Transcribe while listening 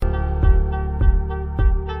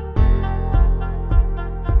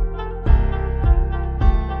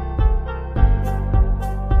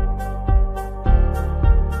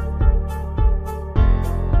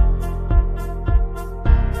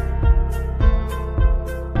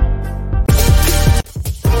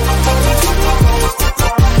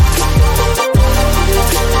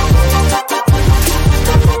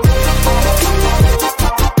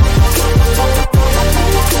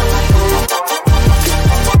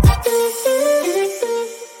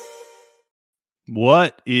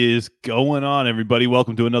What is going on, everybody?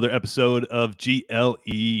 Welcome to another episode of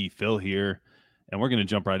GLE. Phil here, and we're going to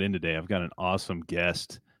jump right in today. I've got an awesome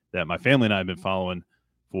guest that my family and I have been following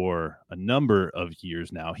for a number of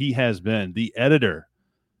years now. He has been the editor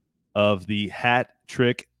of the Hat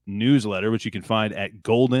Trick newsletter, which you can find at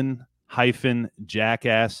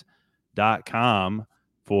golden-jackass.com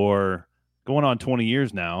for going on 20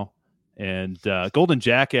 years now. And Golden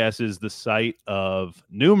Jackass is the site of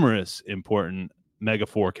numerous important mega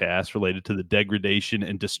forecasts related to the degradation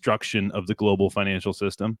and destruction of the global financial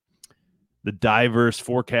system. The diverse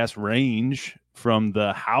forecast range from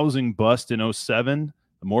the housing bust in 2007,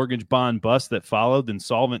 the mortgage bond bust that followed, the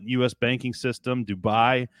insolvent U.S. banking system,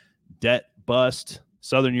 Dubai debt bust,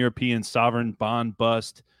 Southern European sovereign bond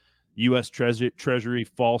bust, U.S. Treasury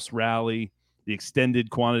false rally, the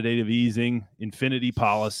extended quantitative easing, infinity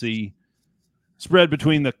policy, spread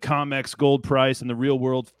between the COMEX gold price and the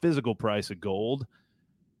real-world physical price of gold,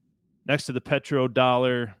 next to the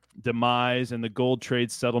petrodollar demise and the gold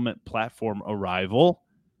trade settlement platform arrival,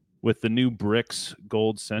 with the new BRICS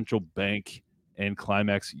gold central bank and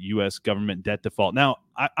climax U.S. government debt default. Now,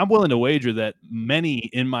 I'm willing to wager that many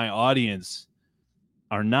in my audience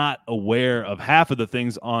are not aware of half of the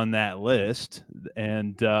things on that list,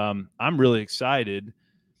 and I'm really excited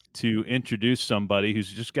to introduce somebody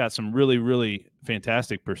who's just got some really, really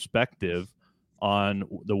fantastic perspective on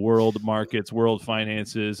the world markets, world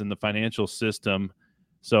finances, and the financial system.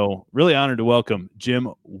 So really honored to welcome Jim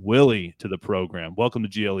Willie to the program. Welcome to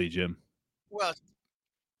GLE, Jim. Well,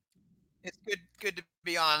 it's good to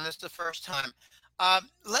be on. This is the first time.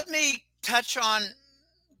 Let me touch on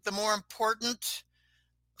the more important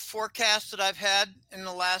forecasts that I've had in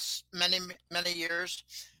the last many years.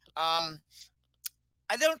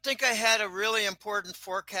 I don't think I had a really important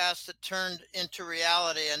forecast that turned into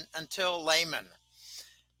reality until Lehman.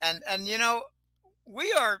 And you know,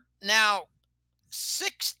 we are now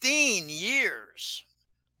 16 years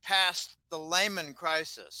past the Lehman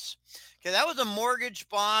crisis. Okay, that was a mortgage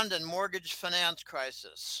bond and mortgage finance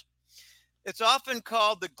crisis. It's often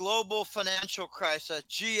called the global financial crisis,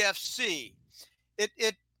 GFC.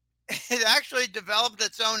 It actually developed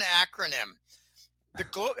its own acronym.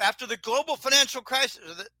 After the global financial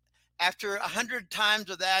crisis, after 100 times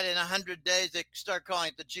of that in 100 days, they start calling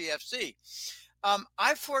it the GFC.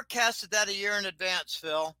 I forecasted that a year in advance,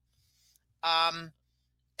 Phil, and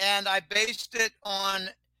I based it on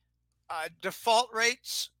default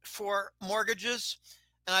rates for mortgages,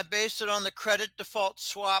 and I based it on the credit default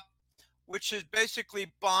swap, which is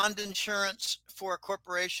basically bond insurance for a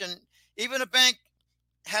corporation. Even a bank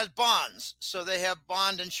has bonds, so they have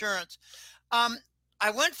bond insurance. I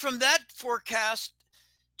went from that forecast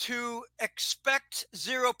to expect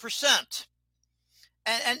 0%.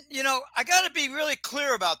 And you know, I got to be really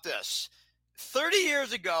clear about this. 30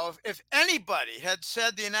 years ago, if anybody had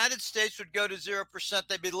said the United States would go to 0%,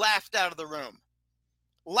 they'd be laughed out of the room.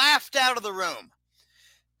 Laughed out of the room.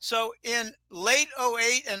 So in late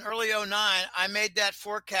 08 and early 09, I made that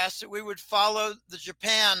forecast that we would follow the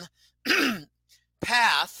Japan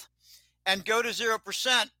path and go to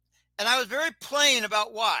 0%. And I was very plain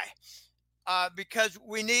about why. Because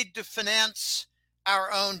we need to finance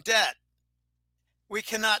our own debt. We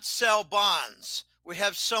cannot sell bonds. We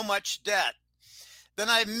have so much debt. Then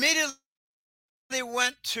I immediately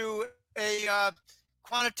went to a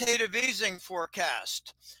quantitative easing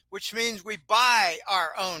forecast, which means we buy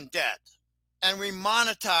our own debt and we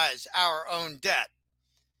monetize our own debt,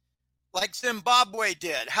 like Zimbabwe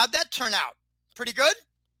did. How'd that turn out? Pretty good?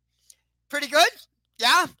 Pretty good?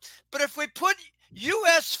 Yeah. But if we put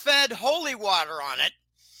U.S. Fed holy water on it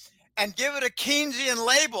and give it a Keynesian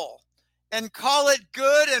label and call it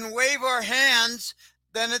good and wave our hands,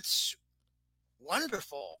 then it's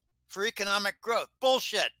wonderful for economic growth.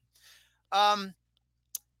 Bullshit. I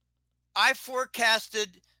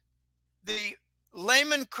forecasted the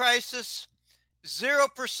Lehman crisis,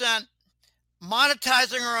 0%,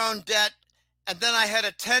 monetizing our own debt, and then I had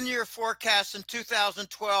a 10-year forecast in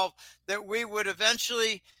 2012 that we would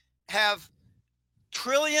eventually have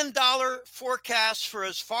trillion-dollar forecasts for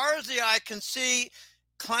as far as the eye can see,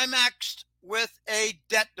 climaxed with a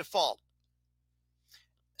debt default.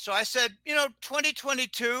 So I said,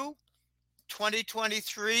 2022,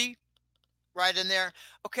 2023, right in there.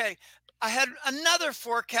 Okay, I had another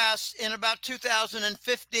forecast in about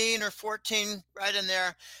 2015 or 14, right in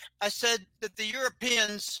there. I said that the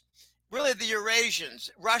Europeans, really the Eurasians,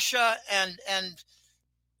 Russia,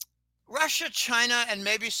 China, and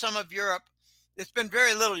maybe some of Europe. It's been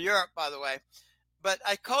very little Europe, by the way, but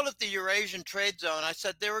I called it the Eurasian trade zone. I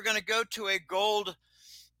said they were going to go to a gold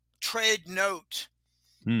trade note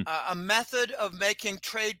a method of making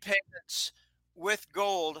trade payments with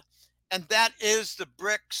gold, and that is the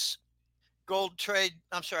BRICS gold trade.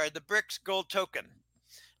 I'm sorry, the BRICS gold token.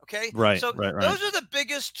 Okay, Right, so right, right. those are the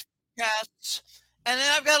biggest forecasts, and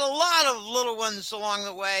then I've got a lot of little ones along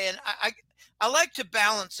the way, and I like to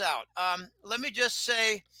balance out. Let me just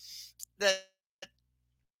say that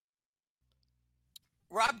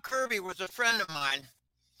Rob Kirby was a friend of mine,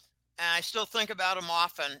 and I still think about him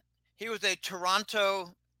often. He was a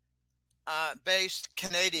Toronto based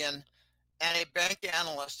Canadian and a bank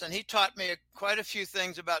analyst, and he taught me quite a few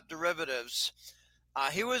things about derivatives.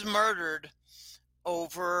 He was murdered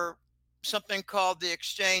over something called the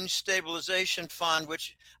Exchange Stabilization Fund,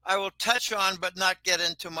 which I will touch on but not get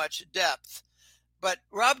into much depth. But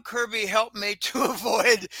Rob Kirby helped me to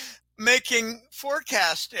avoid making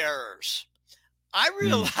forecast errors. I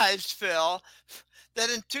realized, Phil,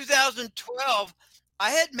 that in 2012,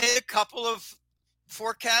 I had made a couple of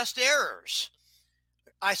forecast errors.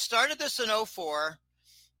 I started this in 04.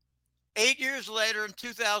 8 years later, in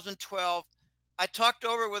 2012, I talked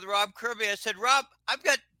over with Rob Kirby. I said, Rob, I've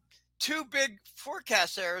got two big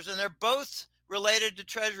forecast errors, and they're both related to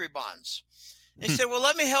Treasury bonds. And he said, well,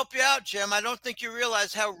 let me help you out, Jim. I don't think you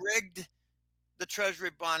realize how rigged the Treasury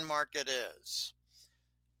bond market is.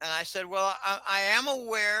 And I said, well, I am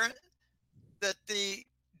aware that the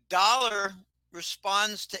dollar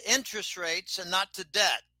responds to interest rates and not to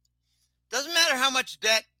debt. Doesn't matter how much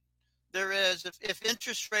debt there is. If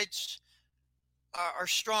interest rates are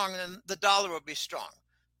strong, then the dollar will be strong.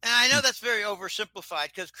 And I know that's very oversimplified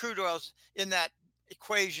because crude oil's in that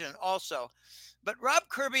equation also. But Rob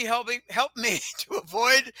Kirby helped me to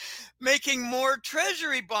avoid making more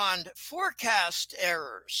Treasury bond forecast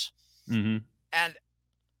errors. Mm-hmm. And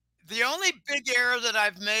the only big error that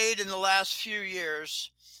I've made in the last few years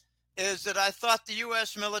is that I thought the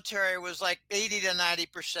U.S. military was like 80 to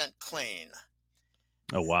 90% clean.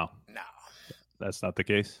 Oh, wow. No. That's not the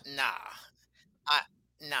case? Nah,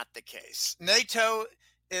 not the case. NATO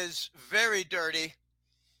is very dirty,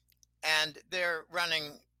 and they're running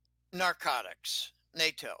narcotics.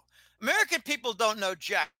 NATO. American people don't know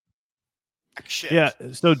jack shit. Yeah.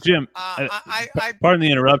 So, Jim, pardon the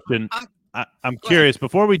interruption. I'm curious.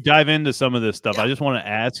 Before we dive into some of this stuff, I just want to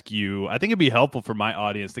ask you, I think it'd be helpful for my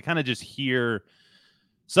audience to kind of just hear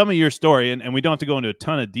some of your story, and we don't have to go into a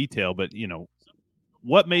ton of detail, but, you know,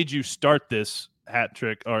 what made you start this hat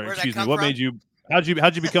trick, or excuse me, what made you, how'd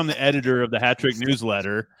you become the editor of the Hat Trick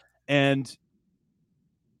newsletter? And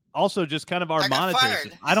also just kind of our monetary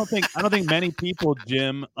system. I don't think many people,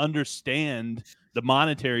 Jim, understand the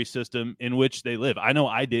monetary system in which they live. I know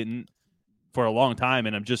I didn't for a long time,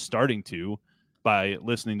 and I'm just starting to by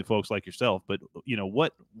listening to folks like yourself. But, you know,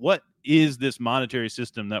 what is this monetary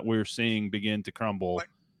system that we're seeing begin to crumble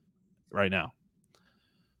right now?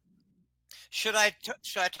 Should I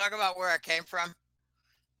talk about where I came from?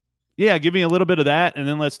 Yeah, give me a little bit of that, and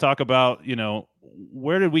then let's talk about, you know,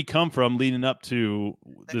 where did we come from leading up to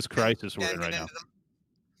this crisis we're in right now?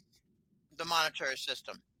 The monetary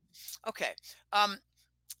system. Okay.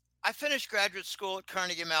 I finished graduate school at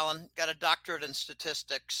Carnegie Mellon, got a doctorate in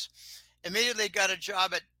statistics, immediately got a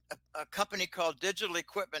job at a company called Digital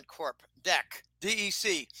Equipment Corp,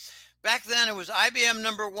 DEC. Back then it was IBM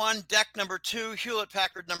number 1, DEC number 2, Hewlett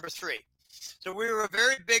Packard number 3. So we were a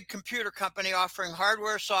very big computer company offering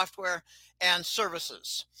hardware, software, and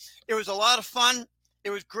services. It was a lot of fun.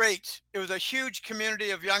 It was great. It was a huge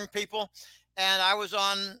community of young people. And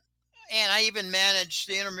I even managed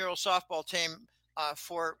the intramural softball team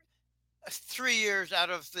for 3 years out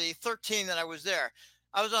of the 13 that I was there.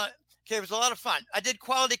 It was a lot of fun. I did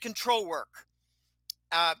quality control work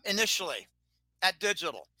initially at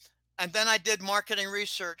Digital. And then I did marketing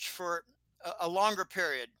research for a longer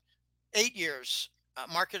period. 8 years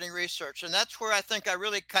marketing research. And that's where I think I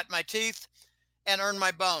really cut my teeth and earned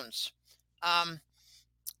my bones.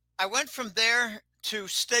 I went from there to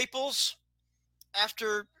Staples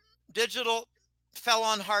after Digital fell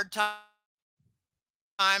on hard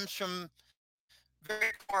times from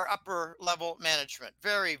very poor upper level management.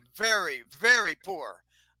 Very, very, very poor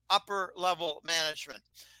upper level management.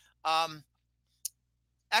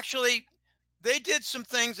 Actually, they did some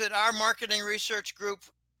things that our marketing research group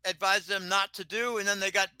advised them not to do, and then they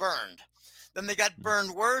got burned. Then they got burned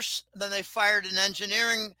worse. Then they fired an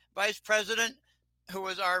engineering vice president who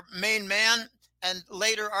was our main man, and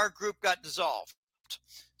later our group got dissolved.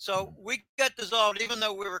 So we got dissolved even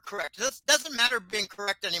though we were correct. It doesn't matter being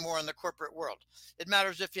correct anymore in the corporate world. It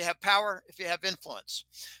matters if you have power, if you have influence.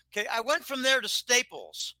 Okay, I went from there to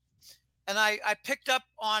Staples, and I picked up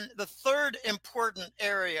on the third important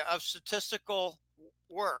area of statistical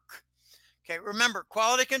work. Okay, remember,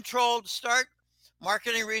 quality control to start,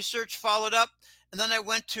 marketing research followed up, and then I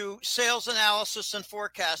went to sales analysis and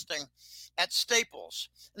forecasting at Staples.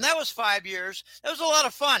 And that was 5 years. That was a lot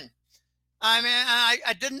of fun. I mean,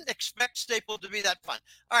 I didn't expect Staples to be that fun.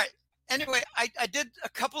 All right. Anyway, I did a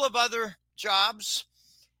couple of other jobs,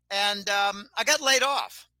 and I got laid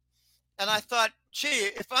off. And I thought, gee,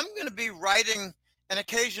 if I'm going to be writing an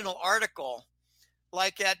occasional article,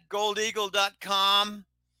 like at goldeagle.com,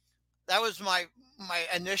 that was my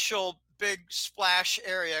initial big splash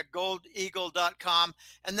area, goldeagle.com,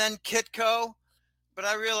 and then Kitco. But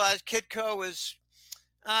I realized Kitco was,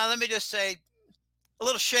 let me just say, a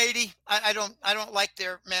little shady. I don't like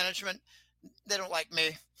their management. They don't like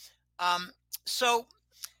me. So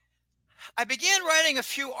I began writing a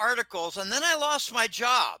few articles, and then I lost my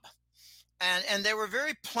job. And they were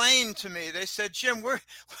very plain to me. They said, Jim, we're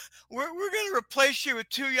going to replace you with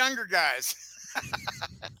two younger guys.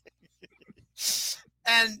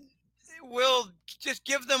 And we'll just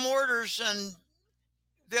give them orders and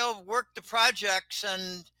they'll work the projects,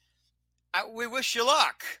 and we wish you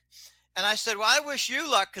luck. And I said, well, I wish you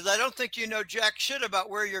luck, because I don't think you know jack shit about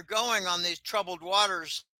where you're going on these troubled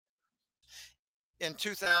waters in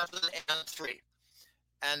 2003.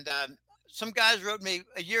 And some guys wrote me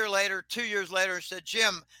a year later, 2 years later, and said,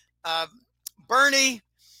 Jim, Bernie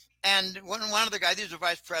and one other guy, these are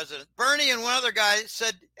vice president, Bernie and one other guy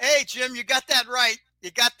said, hey, Jim, you got that right.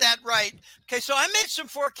 You got that right. Okay, so I made some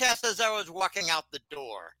forecasts as I was walking out the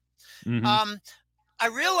door. Mm-hmm. I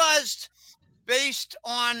realized, based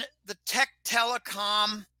on the tech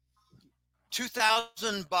telecom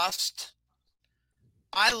 2000 bust,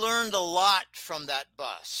 I learned a lot from that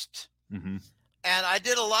bust. Mm-hmm. And I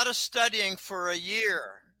did a lot of studying for a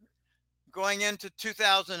year going into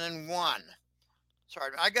 2001.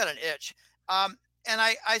 Sorry, I got an itch. And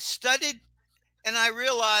I studied, and I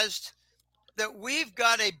realized that we've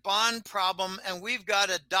got a bond problem, and we've got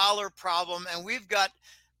a dollar problem, and we've got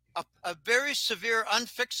a very severe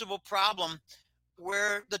unfixable problem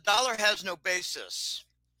where the dollar has no basis.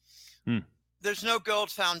 There's no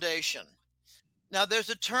gold foundation. Now, there's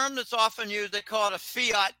a term that's often used. They call it a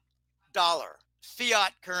fiat dollar,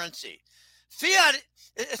 fiat currency. Fiat,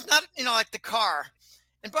 it's not, like the car.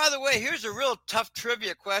 And by the way, here's a real tough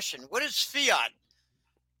trivia question. What does fiat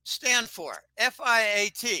stand for?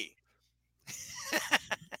 F-I-A-T.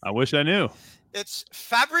 I wish I knew. It's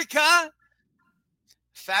Fabrica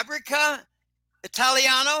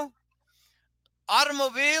Italiano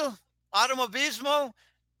Automobilismo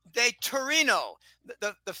de Torino.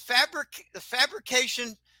 The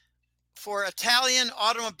fabrication for Italian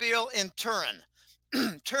automobile in Turin.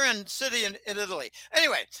 Turin city in Italy.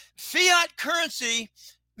 Anyway, fiat currency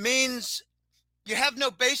means you have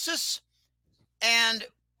no basis, and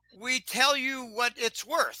we tell you what it's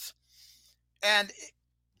worth. And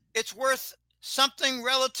it's worth something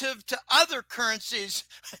relative to other currencies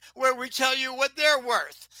where we tell you what they're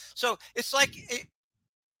worth. So it's like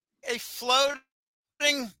a floating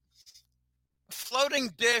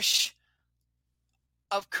dish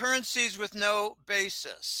of currencies with no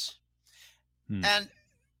basis. And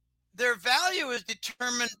their value is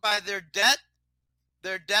determined by their debt,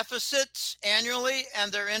 their deficits annually, and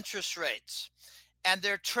their interest rates, and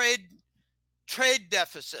their trade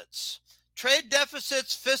deficits. Trade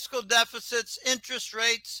deficits, fiscal deficits, interest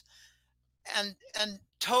rates, and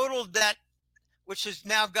total debt, which has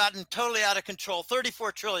now gotten totally out of control,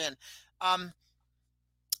 34 trillion. I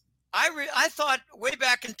thought way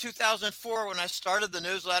back in 2004 when I started the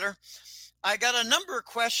newsletter, I got a number of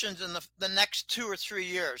questions in the next 2 or 3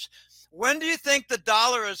 years. When do you think the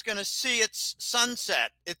dollar is going to see its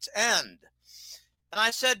sunset, its end? And I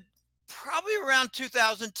said, probably around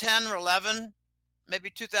 2010 or 11, maybe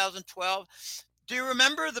 2012. Do you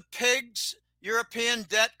remember the pigs European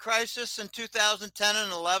debt crisis in 2010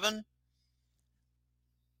 and 11?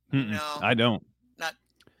 No, I don't. Not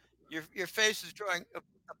your face is drawing a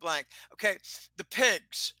blank. Okay, the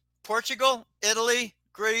pigs, Portugal, Italy,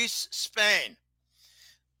 Greece, Spain.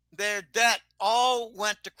 Their debt all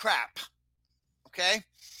went to crap. Okay,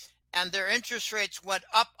 and their interest rates went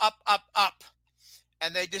up,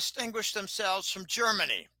 and they distinguished themselves from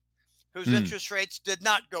Germany, whose interest rates did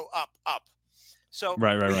not go up. So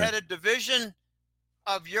we had a division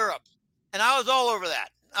of Europe, and I was all over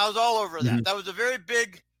that. That was a very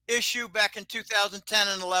big issue back in 2010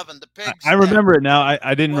 and 11. The pigs. I remember it now.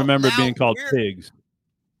 I didn't remember it being called pigs.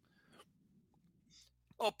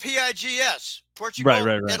 Oh, PIGS.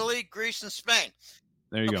 Portugal, Italy, Greece, and Spain.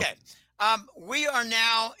 There you go. Okay. We are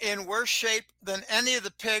now in worse shape than any of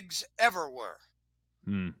the pigs ever were.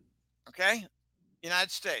 Okay?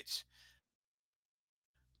 United States.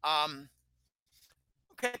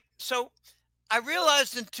 Okay. So I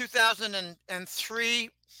realized in 2003,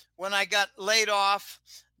 when I got laid off,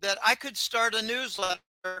 that I could start a newsletter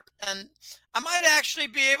and I might actually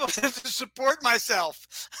be able to support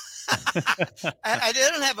myself. I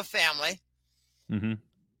didn't have a family Mm-hmm.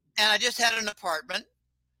 and I just had an apartment.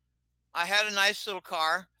 I had a nice little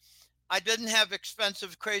car. I didn't have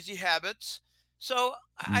expensive, crazy habits. So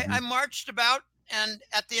Mm-hmm. I marched about. And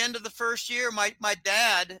at the end of the first year, my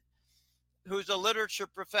dad, who's a literature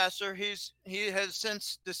professor, he has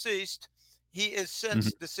since deceased. He is Mm-hmm.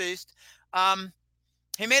 since deceased. Um,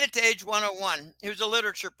 he made it to age 101. He was a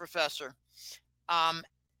literature professor. Um,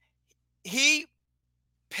 he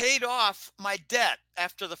paid off my debt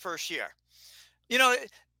after the first year. You know,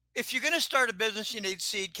 if you're going to start a business, you need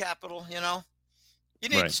seed capital, you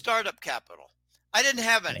need Right. startup capital. I didn't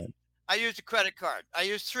have any. Right. I used a credit card. I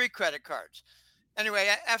used 3 credit cards.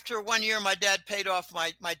 Anyway, after 1 year, my dad paid off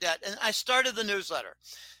my debt and I started the newsletter.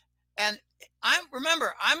 And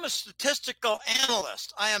I'm a statistical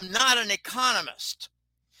analyst. I am not an economist.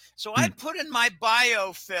 So I Hmm. put in my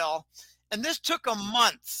bio, Phil, and this took a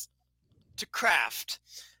month to craft.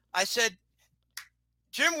 I said,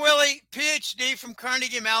 Jim Willie, PhD from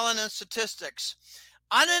Carnegie Mellon in statistics,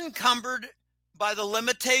 unencumbered by the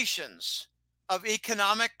limitations of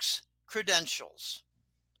economics credentials.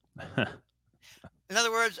 In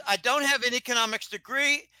other words, I don't have an economics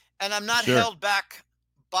degree and I'm not Sure. held back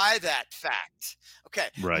by that fact. Okay.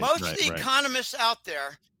 Right. Most of Right. the Right. economists out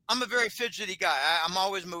there, I'm a very fidgety guy. I'm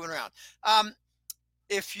always moving around.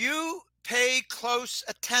 If you pay close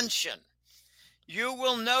attention, you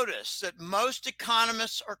will notice that most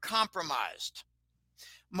economists are compromised.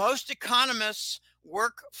 Most economists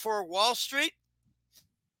work for Wall Street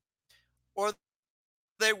or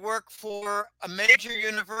they work for a major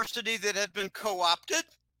university that has been co-opted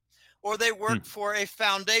or they Hmm. work for a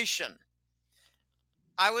foundation.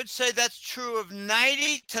 I would say that's true of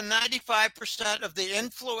 90 to 95% of the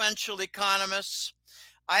influential economists.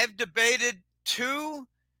 I've debated 2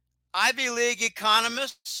 Ivy League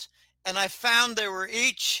economists, and I found they were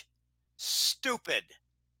each stupid.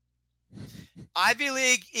 Ivy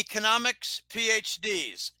League economics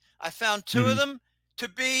PhDs. I found 2 Mm-hmm. of them to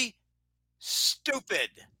be stupid.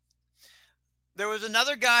 There was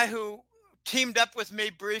another guy who teamed up with me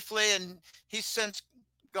briefly, and he's since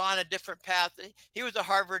gone a different path. He was a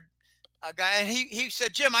Harvard guy, and he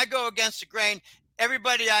said, Jim, I go against the grain.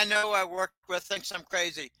 Everybody I know I work with thinks I'm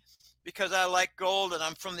crazy because I like gold and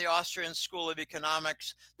I'm from the Austrian School of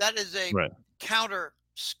Economics. That is a Right. counter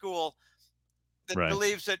school that Right.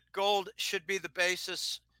 believes that gold should be the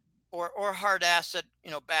basis or hard asset,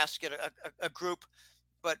 basket, a group,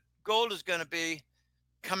 but gold is going to be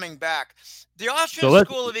coming back. The So Austrian let's.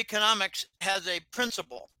 School of Economics has a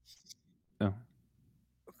principle. Oh,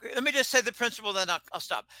 Let me just say the principle, then I'll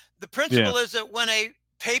stop. The yeah. principle is that when a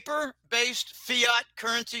paper-based fiat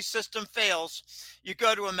currency system fails, you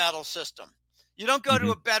go to a metal system. You don't go Mm-hmm.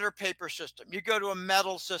 to a better paper system. You go to a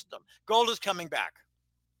metal system. Gold is coming back.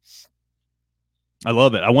 I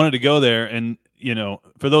love it. I wanted to go there, and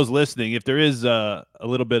for those listening, if there is a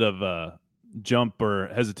little bit of jump or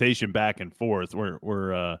hesitation back and forth, we're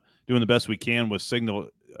doing the best we can with signal.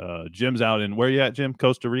 Jim's out in where you at, Jim?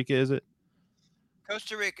 Costa Rica, is it?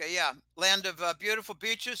 Costa Rica, yeah, land of beautiful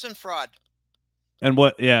beaches and fraud. And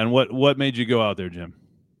what? Yeah, and what made you go out there, Jim?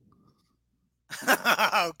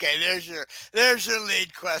 Okay, there's your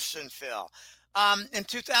lead question, Phil. In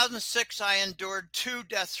 2006, I endured 2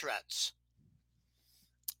 death threats.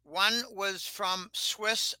 One was from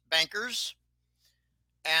Swiss bankers,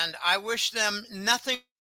 and I wish them nothing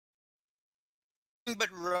but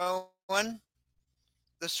ruin.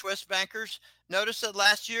 The Swiss bankers. Notice that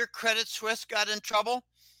last year Credit Suisse got in trouble.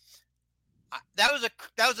 That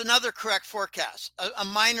was another correct forecast, a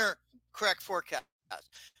minor correct forecast.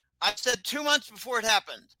 I said 2 months before it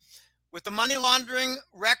happened, with the money laundering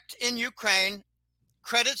wrecked in Ukraine,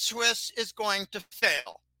 Credit Suisse is going to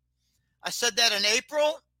fail. I said that in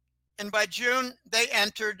April, and by June they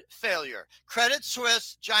entered failure. Credit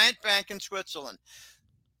Suisse, giant bank in Switzerland.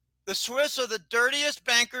 The Swiss are the dirtiest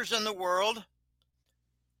bankers in the world.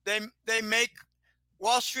 They make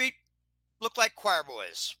Wall Street look like choir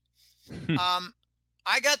boys.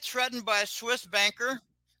 I got threatened by a Swiss banker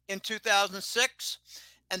in 2006,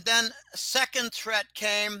 and then a second threat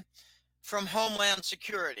came from Homeland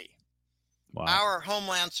Security, Wow. our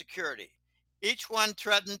Homeland Security. Each one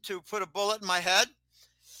threatened to put a bullet in my head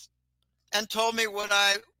and told me what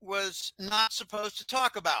I was not supposed to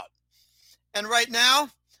talk about. And right now,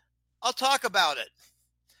 I'll talk about it.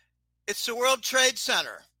 It's the World Trade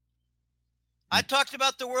Center. I talked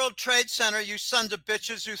about the World Trade Center, you sons of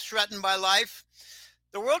bitches who threatened my life.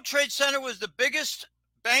 The World Trade Center was the biggest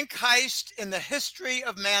bank heist in the history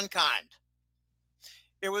of mankind.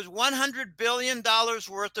 It was $100 billion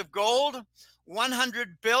worth of gold, $100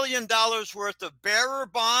 billion worth of bearer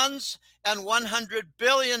bonds, and $100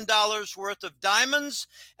 billion worth of diamonds.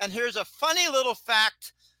 And here's a funny little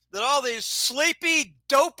fact that all these sleepy,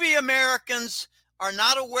 dopey Americans are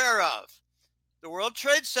not aware of. The World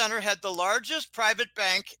Trade Center had the largest private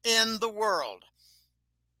bank in the world.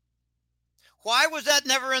 Why was that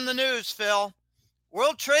never in the news, Phil?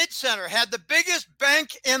 World Trade Center had the biggest bank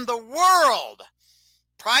in the world,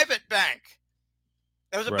 private bank.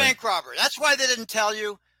 There was a bank robbery. That's why they didn't tell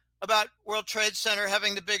you about World Trade Center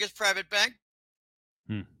having the biggest private bank,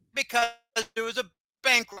 because it was a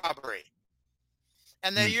bank robbery.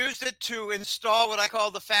 And they used it to install what I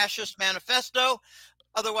call the Fascist Manifesto,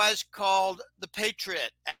 otherwise called the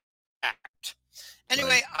Patriot Act.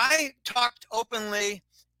 Anyway, I talked openly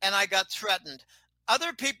and I got threatened.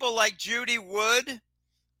 Other people like Judy Wood,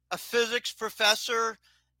 a physics professor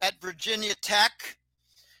at Virginia Tech,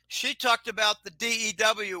 she talked about the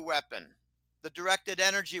DEW weapon, the directed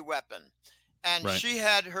energy weapon. And she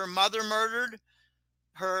had her mother murdered,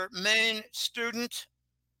 her main student,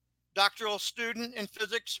 doctoral student in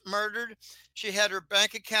physics, murdered. She had her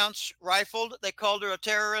bank accounts rifled. They called her a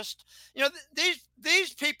terrorist. You know,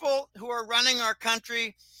 these people who are running our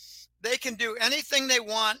country, they can do anything they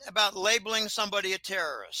want about labeling somebody a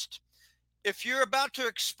terrorist. If you're about to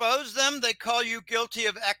expose them, they call you guilty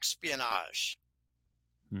of espionage.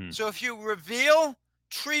 So if you reveal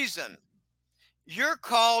treason, you're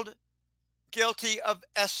called guilty of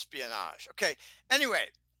espionage. Okay. Anyway,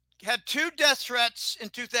 had 2 death threats in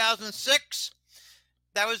 2006.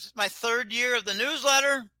 That was my 3rd year of the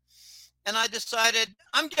newsletter. And I decided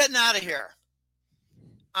I'm getting out of here.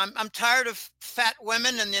 I'm tired of fat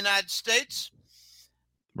women in the United States.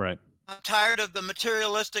 Right. I'm tired of the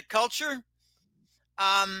materialistic culture.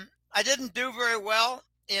 I didn't do very well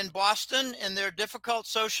in Boston in their difficult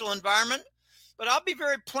social environment, but I'll be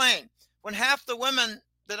very plain. When half the women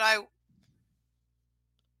that I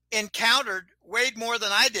encountered weighed more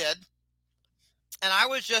than I did, and I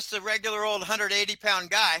was just a regular old 180-pound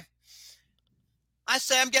guy, I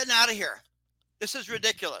say I'm getting out of here. This is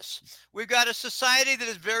ridiculous. We've got a society that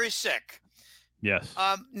is very sick. Yes.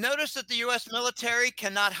 Notice that the U.S. military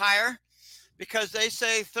cannot hire because they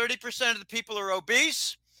say 30% of the people are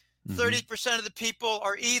obese, 30% of the people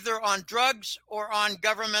are either on drugs or on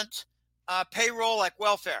government payroll like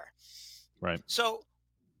welfare. Right. So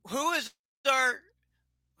who is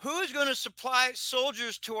going to supply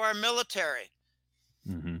soldiers to our military?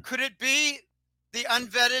 Could it be the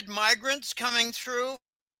unvetted migrants coming through,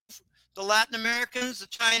 the Latin Americans, the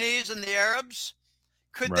Chinese, and the Arabs?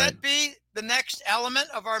 Could that be the next element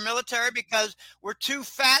of our military because we're too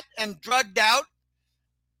fat and drugged out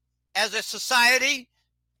as a society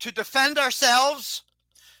to defend ourselves?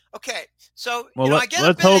 Okay, so I get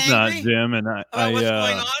a bit hope angry not, Jim. And about what's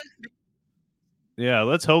going on. Yeah,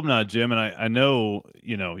 let's hope not, Jim. And I know,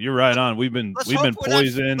 you're right on. We've been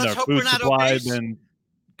poisoned. Our food supply has been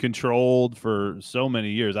controlled for so many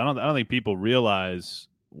years. I don't think people realize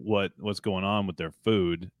what's going on with their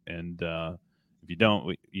food. And if you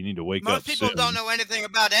don't, you need to wake up. Most people don't know anything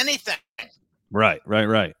about anything. Right.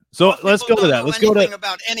 So let's go to that. Let's go to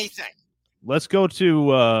about anything. Let's go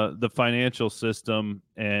to the financial system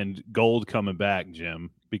and gold coming back, Jim,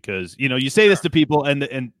 because, you say this to people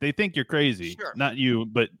and they think you're crazy. Sure. Not you,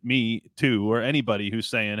 but me too, or anybody who's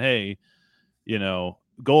saying, hey,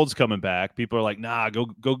 gold's coming back. People are like, nah,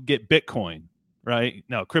 go get Bitcoin, right?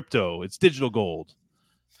 No, crypto, it's digital gold.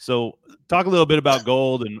 So talk a little bit about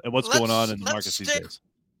gold and what's going on in the markets these days.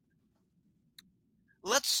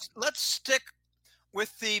 Let's stick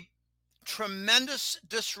with the tremendous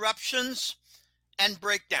disruptions and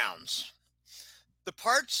breakdowns. The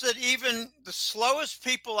parts that even the slowest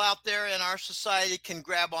people out there in our society can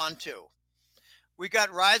grab onto. We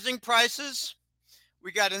got rising prices.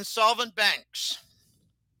 We got insolvent banks.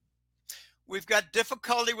 We've got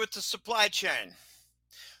difficulty with the supply chain.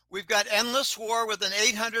 We've got endless war with an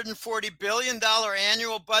 $840 billion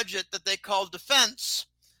annual budget that they call defense,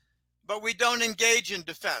 but we don't engage in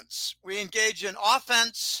defense. We engage in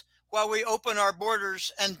offense while we open our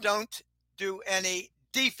borders and don't do any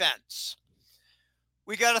defense.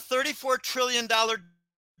 We got a $34 trillion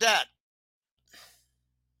debt.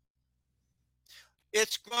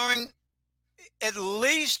 It's growing at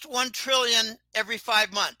least $1 trillion every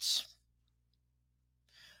 5 months.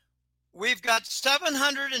 We've got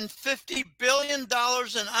 $750 billion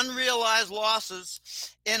in unrealized losses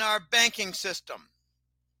in our banking system.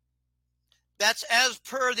 That's as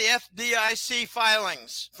per the FDIC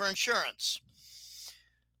filings for insurance.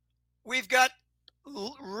 we've got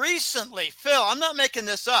recently, Phil, I'm not making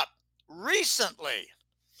this up. Recently,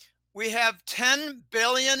 we have 10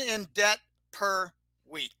 billion in debt per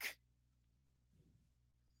week.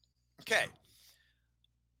 Okay.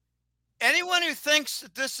 Anyone who thinks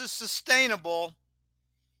that this is sustainable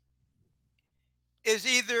is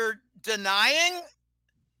either denying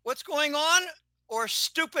what's going on or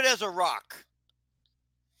stupid as a rock.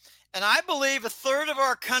 And I believe a third of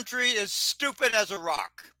our country is stupid as a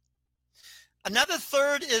rock. Another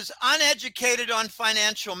third is uneducated on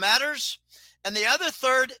financial matters. And the other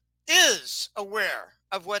third is aware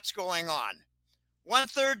of what's going on.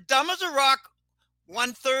 1/3 dumb as a rock.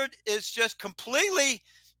 1/3 is just completely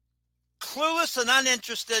clueless and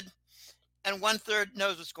uninterested. And 1/3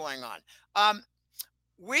 knows what's going on.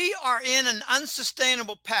 We are in an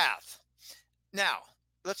unsustainable path. Now,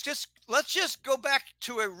 let's just go back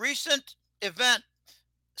to a recent event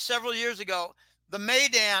several years ago, the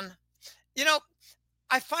Maidan. You know,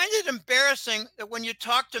 I find it embarrassing that when you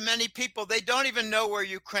talk to many people, they don't even know where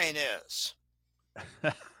Ukraine is.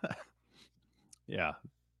 Yeah.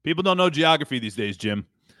 People don't know geography these days, Jim.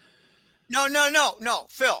 No,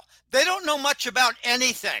 Phil. They don't know much about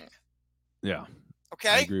anything. Yeah. Okay?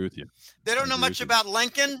 I agree with you. They don't know much about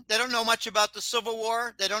Lincoln. They don't know much about the Civil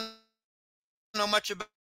War. They don't know much about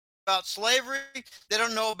slavery. They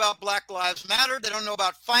don't know about Black Lives Matter. They don't know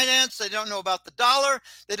about finance. They don't know about the dollar.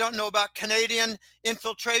 They don't know about Canadian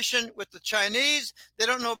infiltration with the Chinese. They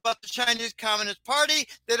don't know about the Chinese Communist Party.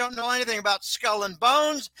 They don't know anything about Skull and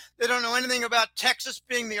Bones. They don't know anything about Texas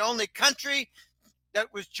being the only country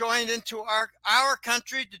that was joined into our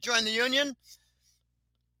country to join the Union.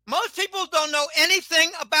 Most people don't know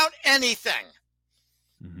anything about anything.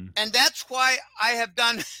 Mm-hmm. And that's why I have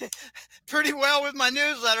done pretty well with my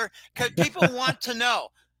newsletter, because people want to know.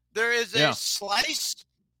 There is a slice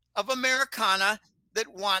of Americana that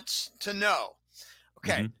wants to know.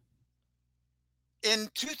 Okay. Mm-hmm. In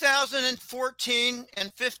 2014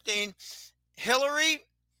 and 15, Hillary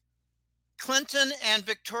Clinton and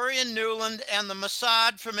Victoria Nuland and the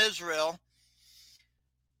Mossad from Israel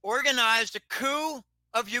organized a coup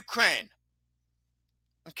of Ukraine.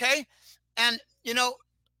 Okay? And, you know,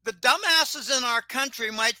 the dumbasses in our country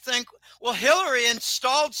might think, well, Hillary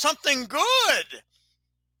installed something good.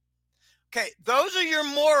 Okay, those are your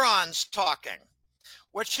morons talking.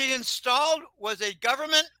 What she installed was a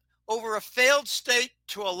government over a failed state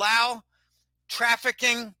to allow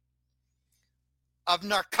trafficking of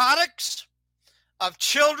narcotics, of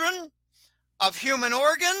children, of human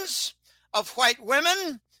organs, of white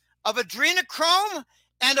women, of adrenochrome,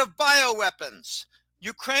 and of bioweapons.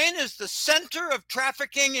 Ukraine is the center of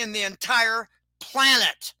trafficking in the entire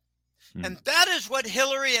planet. And that is what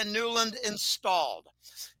Hillary and Nuland installed.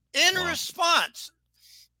 In response,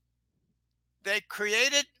 they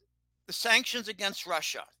created the sanctions against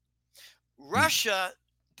Russia. Russia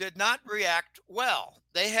did not react well.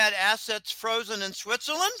 They had assets frozen in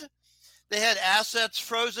Switzerland. They had assets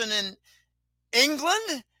frozen in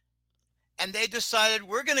England. And they decided,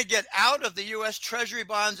 we're going to get out of the U.S. Treasury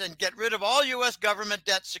bonds and get rid of all U.S. government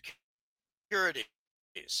debt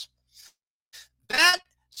securities. That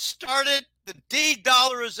started the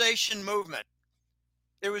de-dollarization movement.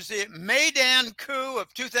 It was the Maidan coup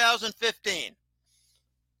of 2015.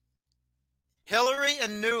 Hillary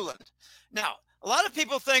and Nuland. Now, a lot of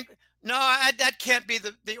people think, no, that can't be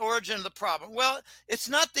the origin of the problem. Well, it's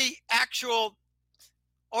not the actual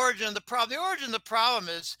origin of the problem. The origin of the problem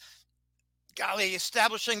is, golly,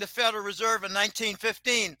 establishing the Federal Reserve in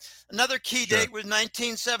 1915. Another key date was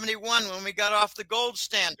 1971 when we got off the gold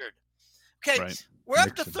standard. Okay, we're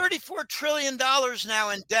up to $34 trillion now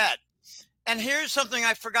in debt. And here's something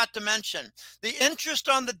I forgot to mention. The interest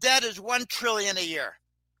on the debt is $1 trillion a year.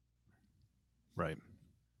 Right.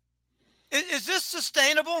 Is this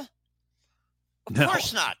sustainable? Of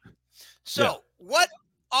course not. So what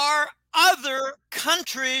are other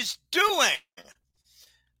countries doing?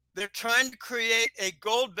 They're trying to create a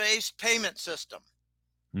gold-based payment system.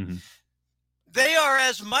 Mm-hmm. They are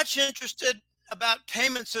as much interested about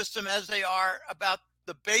payment system as they are about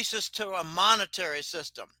the basis to a monetary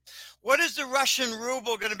system. What is the Russian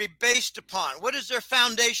ruble going to be based upon? What is their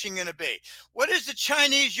foundation going to be? What is the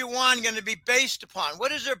Chinese yuan going to be based upon?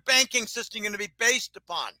 What is their banking system going to be based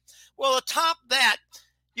upon? Well, atop that,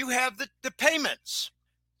 you have the payments.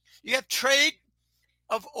 You have trade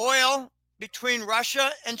of oil between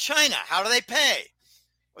Russia and China. How do they pay?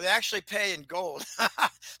 Well, they actually pay in gold.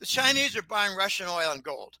 The Chinese are buying Russian oil and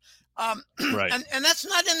gold. And that's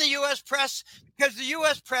not in the U.S. press, because the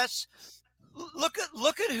U.S. press, look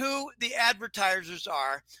at who the advertisers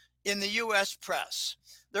are. in the U.S. press.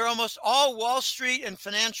 They're almost all Wall Street and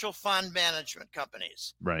financial fund management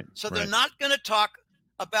companies. Right. So right. they're not going to talk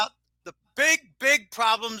about the big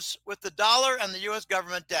problems with the dollar and the U.S.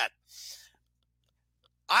 government debt.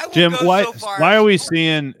 I will Jim, go so far why as, are we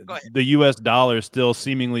seeing go ahead. the U.S. dollar still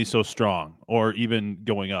seemingly so strong, or even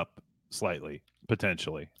going up slightly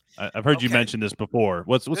potentially? I've heard you Okay, mention this before.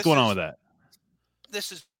 What's this going on is with that?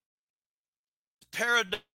 this is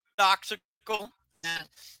paradoxical, and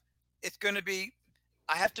it's going to be.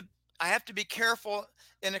 I have to be careful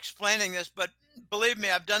in explaining this, but believe me,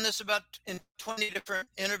 I've done this about in 20 different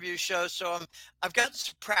interview shows, so I've got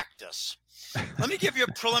some practice. Let me give you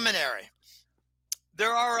a preliminary.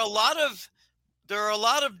 There are a lot of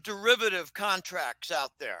derivative contracts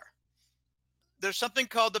out there. There's something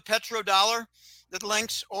called the petrodollar that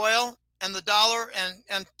links oil and the dollar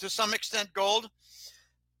and to some extent gold.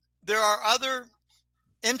 There are other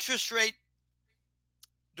interest rate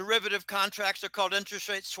derivative contracts. They're called interest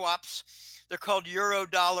rate swaps. They're called euro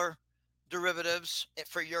dollar derivatives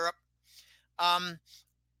for Europe.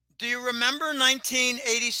 Do you remember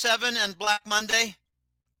 1987 and Black Monday?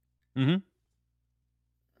 Mm-hmm.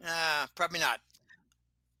 Probably not.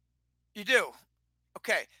 You do?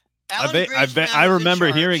 Okay. Alan Greenspan I was in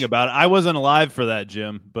remember hearing charge. about it. I wasn't alive for that,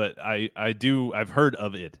 Jim, but I've heard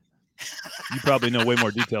of it. You probably know way more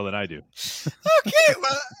detail than I do. Okay,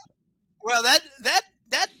 well that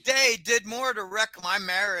day did more to wreck my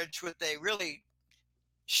marriage with a really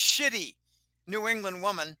shitty New England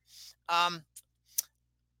woman.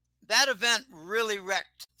 That event really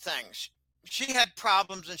wrecked things. She had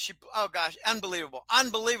problems, and oh gosh,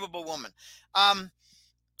 unbelievable woman.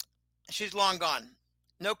 She's long gone,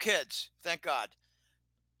 no kids, thank God.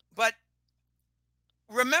 But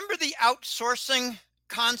remember the outsourcing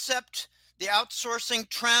concept, the outsourcing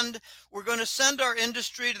trend? We're going to send our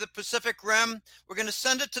industry to the Pacific Rim. We're going to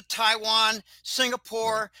send it to Taiwan,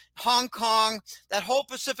 Singapore, Hong Kong, that whole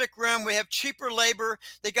Pacific Rim. We have cheaper labor.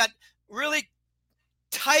 They got really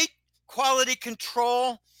tight quality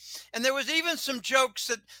control. And there was even some jokes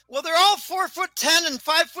that, well, they're all 4'10" and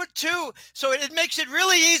 5'2", so it makes it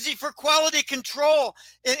really easy for quality control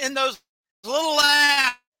in those little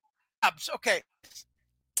labs. Okay.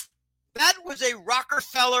 That was a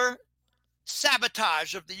Rockefeller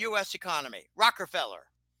sabotage of the U.S. economy. Rockefeller.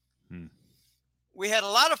 We had a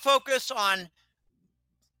lot of focus on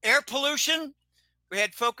air pollution. We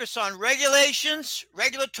had focus on regulations,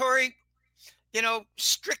 regulatory,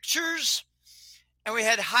 strictures. And we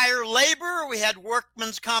had higher labor. We had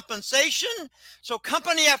workmen's compensation. So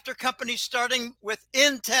company after company, starting with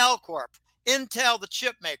Intel Corp, Intel, the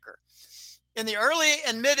chip maker. In the early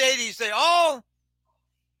and mid 80s, they all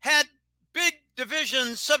had big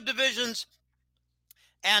divisions, subdivisions,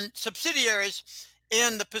 and subsidiaries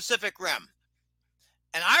in the Pacific Rim.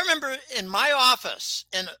 And I remember in my office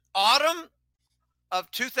in autumn of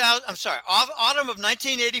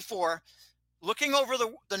 1984, looking over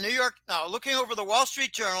the Wall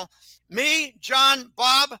Street Journal, me, John,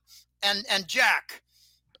 Bob, and Jack,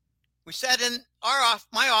 we sat in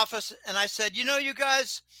my office, and I said, you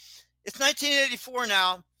guys, it's 1984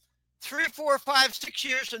 now. 3, 4, 5, 6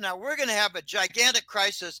 years from now, we're going to have a gigantic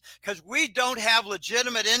crisis because we don't have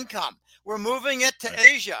legitimate income. We're moving it to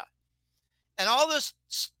Asia. And all this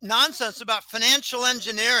nonsense about financial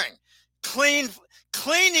engineering, clean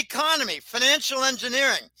economy, financial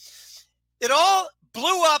engineering, it all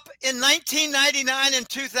blew up in 1999 and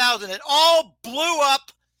 2000. It all blew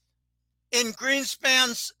up in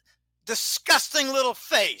Greenspan's disgusting little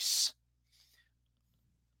face.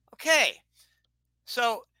 Okay,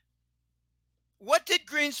 so what did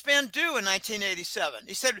Greenspan do in 1987?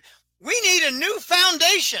 He said, we need a new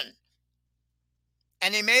foundation.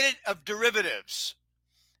 And he made it of derivatives.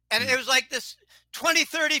 And it was like this 20,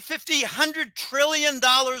 30, 50, $100 trillion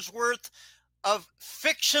worth of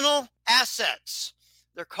fictional assets.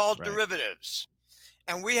 They're called derivatives.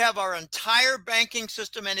 And we have our entire banking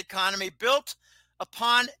system and economy built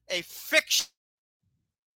upon a fictional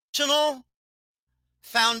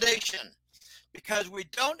foundation because we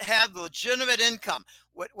don't have legitimate income.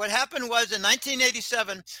 What happened was in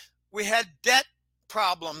 1987, we had debt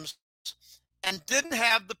problems and didn't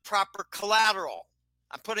have the proper collateral.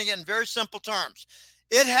 I'm putting it in very simple terms.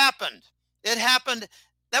 It happened.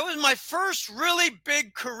 That was my first really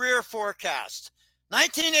big career forecast.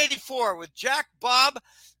 1984 with Jack, Bob,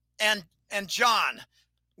 and John.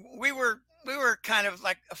 We were kind of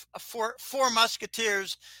like four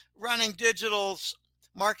musketeers running digital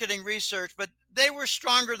marketing research, but they were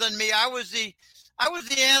stronger than me. I was the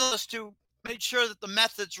analyst who made sure that the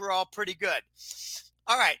methods were all pretty good.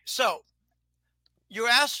 All right, so you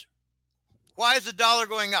asked. Why is the dollar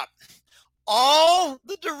going up? All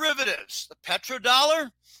the derivatives, the petrodollar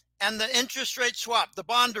and the interest rate swap, the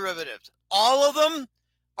bond derivatives, all of them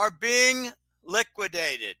are being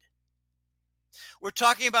liquidated. We're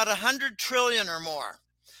talking about 100 trillion or more.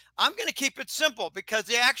 I'm going to keep it simple because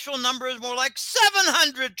the actual number is more like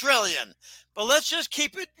 700 trillion. But let's just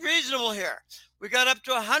keep it reasonable here. We got up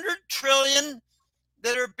to 100 trillion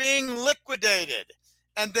that are being liquidated,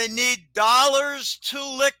 and they need dollars to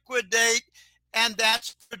liquidate, and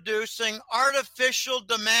that's producing artificial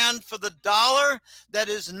demand for the dollar that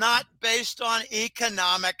is not based on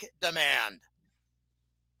economic demand.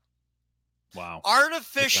 Wow.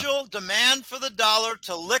 Artificial demand for the dollar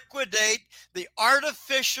to liquidate the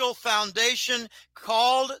artificial foundation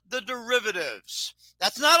called the derivatives.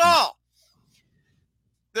 That's not all.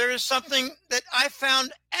 There is something that I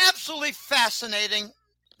found absolutely fascinating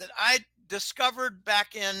that I discovered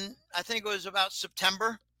back in, I think it was about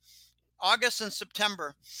August and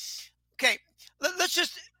September. Okay,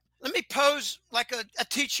 let me pose like a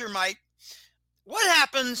teacher might. What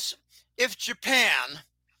happens if Japan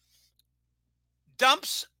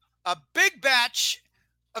dumps a big batch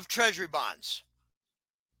of treasury bonds?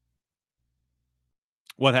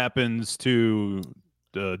 What happens to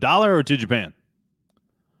the dollar or to Japan?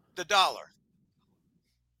 The dollar.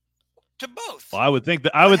 To both. Well, I would think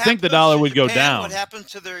the dollar would go down. What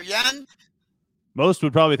happens to their yen? Most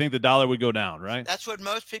would probably think the dollar would go down, right? That's what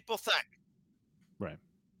most people think. Right.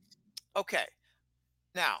 Okay.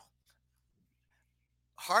 Now,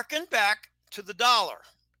 hearken back to the dollar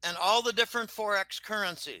and all the different Forex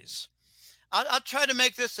currencies. I'll try to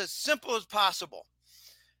make this as simple as possible.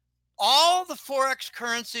 All the Forex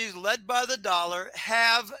currencies led by the dollar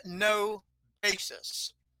have no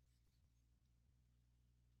basis.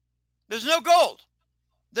 There's no gold.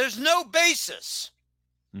 There's no basis.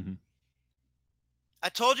 Mm-hmm. I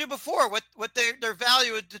told you before what their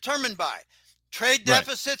value is determined by. Trade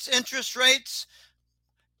deficits, interest rates,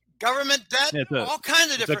 government debt, all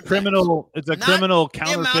kinds of different things. It's a criminal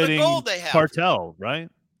counterfeiting cartel, right?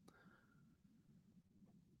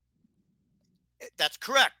 That's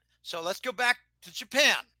correct. So let's go back to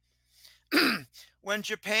Japan. When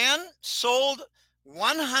Japan sold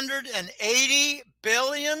 $180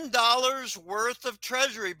 billion worth of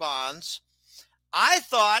treasury bonds, I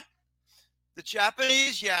thought the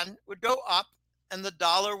Japanese yen would go up and the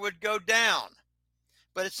dollar would go down.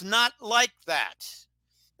 But it's not like that.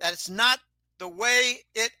 That's not the way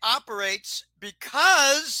it operates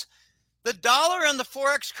because the dollar and the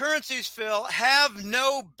Forex currencies, Phil, have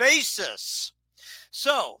no basis.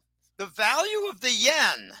 So the value of the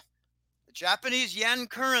yen, the Japanese yen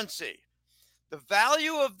currency, the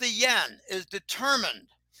value of the yen is determined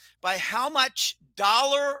by how much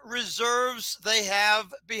dollar reserves they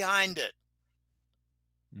have behind it.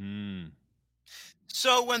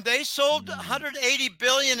 So when they sold 180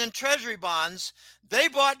 billion in treasury bonds, they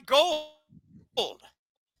bought gold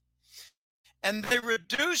and they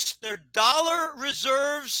reduced their dollar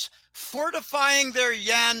reserves, fortifying their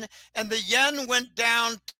yen, and the yen went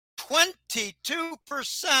down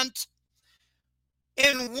 22%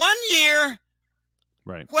 in 1 year.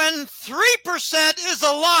 Right. When 3% is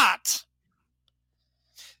a lot.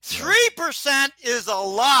 3% is a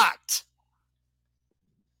lot.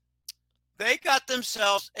 They got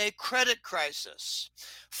themselves a credit crisis.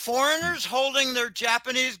 Foreigners holding their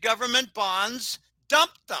Japanese government bonds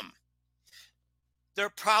dumped them. Their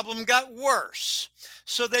problem got worse.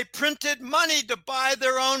 So they printed money to buy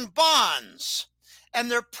their own bonds, and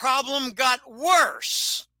their problem got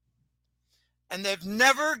worse. And they've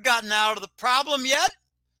never gotten out of the problem yet.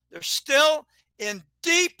 They're still in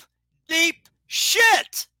deep, deep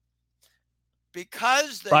shit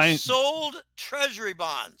because they sold treasury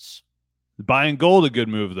bonds. Buying gold a good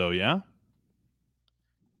move, though, yeah?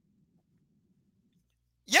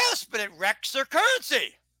 Yes, but it wrecks their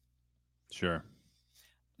currency. Sure.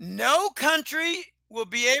 No country will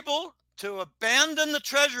be able to abandon the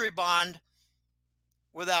treasury bond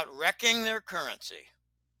without wrecking their currency.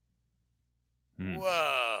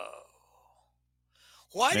 Whoa.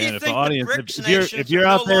 Why do you think the BRICS nations if you're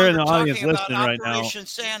out there in the audience listening right now, Operation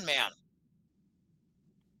Sandman?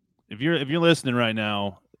 If you're listening right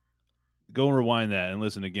now, go and rewind that and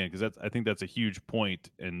listen again, because I think that's a huge point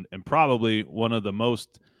and probably one of the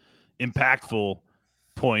most impactful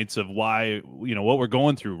points of why, what we're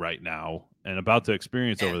going through right now and about to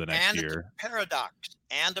experience over the next year.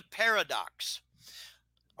 And a paradox.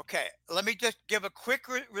 Okay, let me just give a quick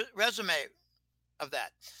resume of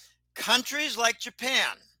that. Countries like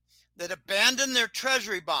Japan that abandon their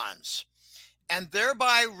treasury bonds and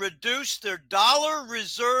thereby reduce their dollar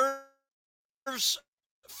reserves,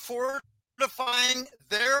 fortifying solidifying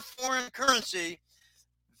their foreign currency,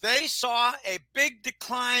 they saw a big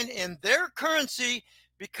decline in their currency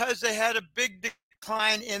because they had a big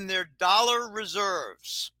decline in their dollar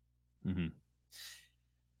reserves. Mm-hmm.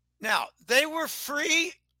 Now, they were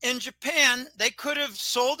free in Japan. They could have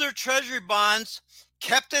sold their treasury bonds,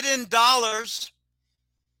 kept it in dollars.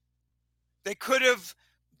 They could have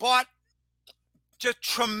bought just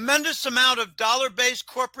tremendous amount of dollar-based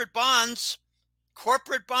corporate bonds,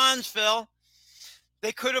 Phil.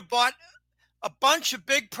 They could have bought a bunch of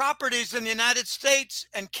big properties in the United States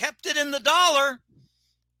and kept it in the dollar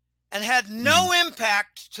and had no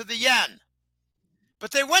impact to the yen.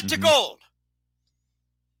 But they went to gold.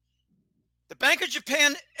 The Bank of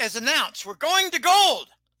Japan has announced, we're going to gold.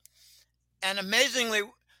 And amazingly,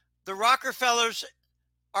 the Rockefellers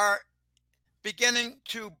are beginning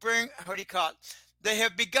to bring, they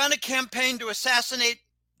have begun a campaign to assassinate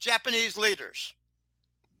Japanese leaders.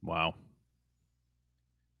 Wow.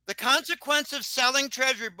 The consequence of selling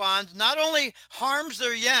treasury bonds not only harms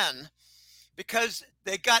their yen because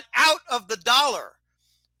they got out of the dollar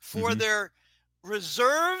for their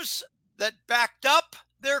reserves that backed up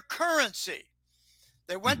their currency.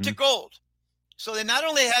 They went to gold. So they not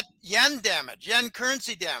only had yen damage, yen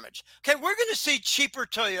currency damage. Okay, we're going to see cheaper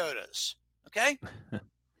Toyotas. Okay?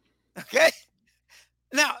 Okay?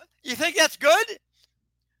 Now, you think that's good?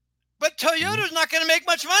 But Toyota's not going to make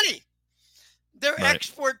much money. Their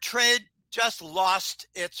export trade just lost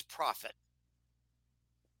its profit.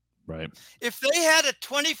 Right. If they had a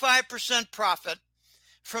 25% profit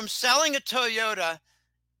from selling a Toyota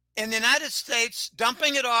in the United States,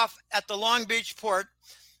 dumping it off at the Long Beach port,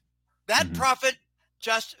 that profit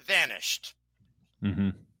just vanished.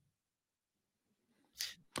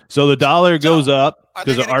 So the dollar goes up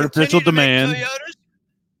because of artificial demand,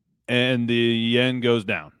 and the yen goes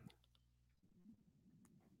down.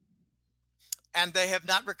 And they have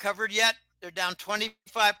not recovered yet. They're down 25%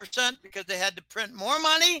 because they had to print more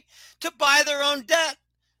money to buy their own debt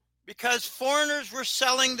because foreigners were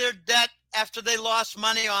selling their debt after they lost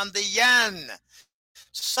money on the yen.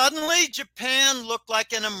 Suddenly, Japan looked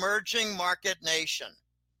like an emerging market nation.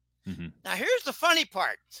 Now, here's the funny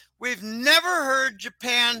part. We've never heard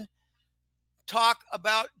Japan talk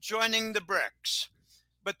about joining the BRICS,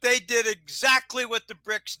 but they did exactly what the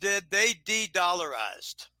BRICS did. They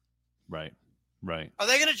de-dollarized. Right. Right. Are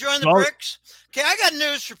they going to join the BRICS? Okay, I got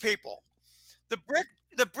news for people. The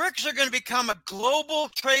BRICS are going to become a global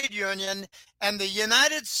trade union, and the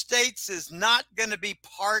United States is not going to be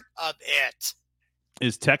part of it.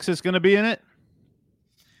 Is Texas going to be in it?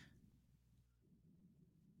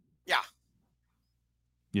 Yeah.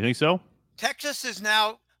 You think so? Texas is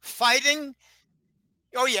now fighting.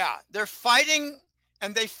 Oh, yeah. They're fighting,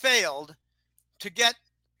 and they failed to get,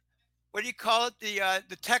 what do you call it?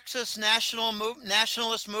 The Texas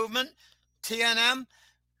Nationalist Movement, TNM,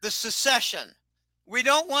 the secession. We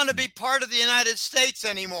don't want to be part of the United States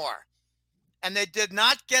anymore. And they did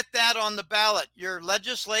not get that on the ballot. Your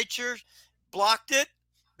legislature blocked it.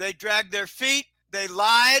 They dragged their feet. They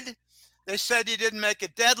lied. They said you didn't make a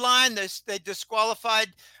deadline. They disqualified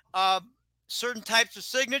certain types of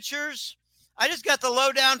signatures. I just got the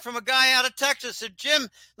lowdown from a guy out of Texas. Said, Jim,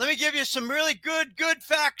 let me give you some really good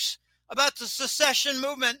facts about the secession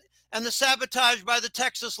movement and the sabotage by the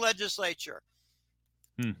Texas legislature.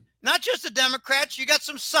 Not just the Democrats. You got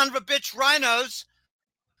some son of a bitch rhinos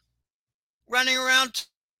running around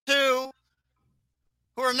too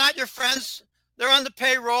who are not your friends. They're on the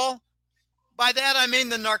payroll. By that, I mean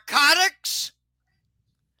the narcotics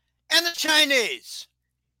and the Chinese.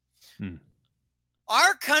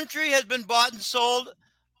 Our country has been bought and sold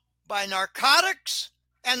by narcotics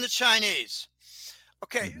and the Chinese.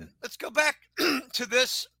 Okay, let's go back to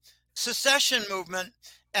this secession movement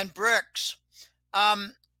and BRICS.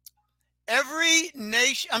 Every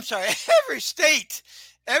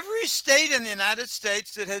state in the United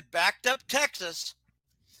States that has backed up Texas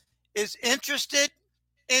is interested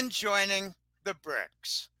in joining the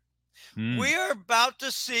BRICS. We are about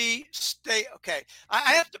to see okay,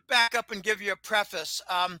 I have to back up and give you a preface.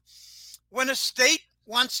 When a state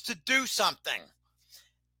wants to do something,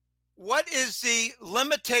 what is the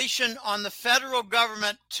limitation on the federal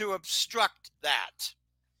government to obstruct that?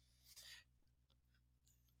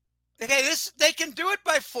 Okay, they can do it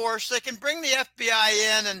by force. They can bring the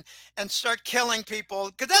FBI in and start killing people,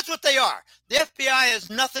 because that's what they are. The FBI is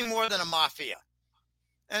nothing more than a mafia.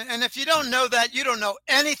 And if you don't know that, you don't know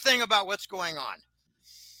anything about what's going on.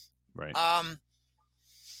 Right.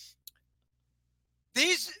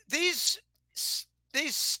 These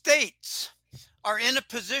states are in a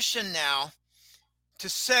position now to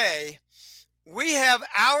say, we have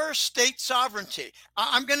our state sovereignty.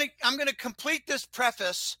 I'm gonna complete this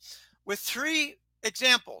preface with 3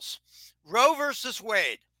 examples. Roe versus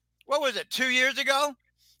Wade. What was it, 2 years ago?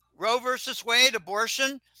 Roe versus Wade,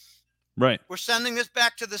 abortion. Right. We're sending this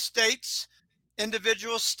back to the states.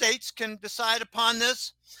 Individual states can decide upon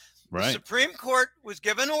this. Right. The Supreme Court was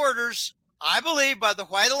given orders, I believe, by the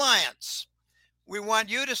White Alliance. We want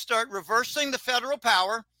you to start reversing the federal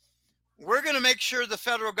power. We're going to make sure the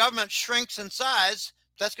federal government shrinks in size.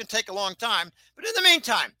 That's going to take a long time. But in the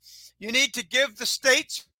meantime, you need to give the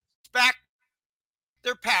states back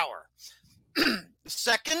their power. The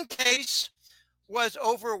second case was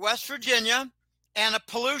over West Virginia and a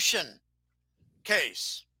pollution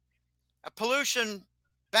case, a pollution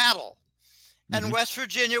battle. And West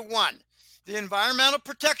Virginia won. The Environmental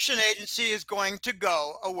Protection Agency is going to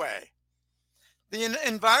go away. The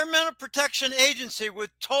Environmental Protection Agency was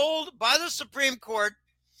told by the Supreme Court,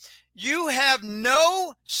 you have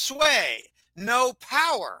no sway, no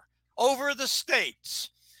power over the states.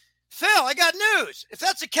 Phil, I got news. If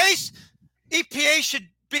that's the case, EPA should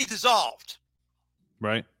be dissolved.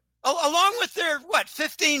 Right. Along with their,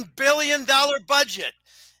 $15 billion budget.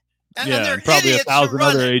 And probably 1,000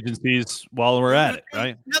 other agencies while we're at it,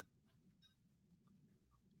 right?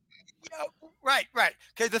 Right.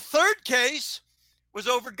 Okay, the third case was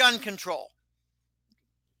over gun control.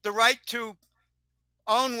 The right to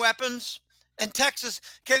own weapons. And Texas,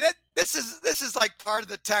 okay, this is like part of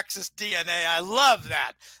the Texas DNA. I love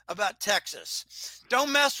that about Texas.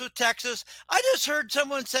 Don't mess with Texas. I just heard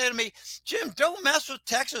someone say to me, Jim, don't mess with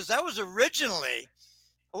Texas. That was originally,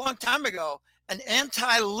 a long time ago, an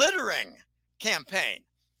anti-littering campaign.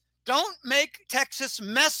 Don't make Texas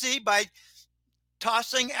messy by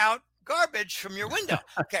tossing out garbage from your window.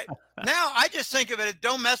 Okay, now I just think of it,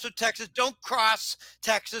 don't mess with Texas, don't cross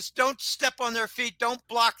Texas, don't step on their feet, don't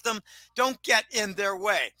block them, don't get in their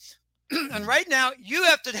way. And right now, you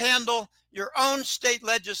have to handle your own state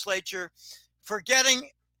legislature for getting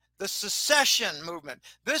the secession movement.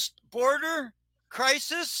 This border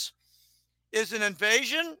crisis is an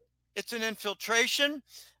invasion, it's an infiltration.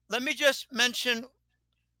 Let me just mention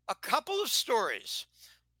a couple of stories.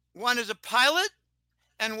 One is a pilot,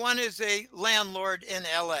 and one is a landlord in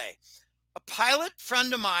LA. A pilot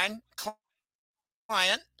friend of mine,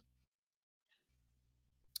 client,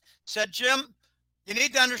 said, Jim, you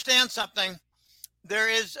need to understand something. There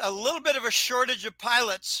is a little bit of a shortage of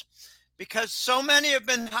pilots because so many have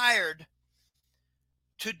been hired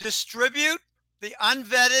to distribute the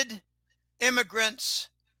unvetted immigrants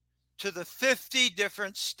to the 50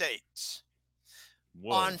 different states.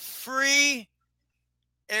 Whoa. On free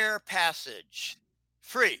air passage.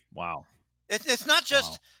 Free. Wow. It's not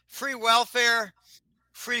just free welfare,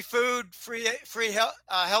 free food, free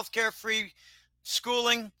healthcare, free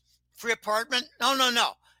schooling, free apartment.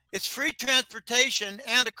 No. It's free transportation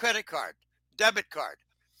and a credit card, debit card.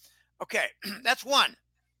 Okay, that's one.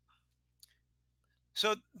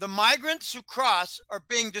 So the migrants who cross are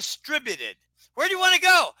being distributed. Where do you want to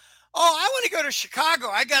go? Oh, I want to go to Chicago.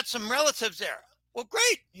 I got some relatives there. Well,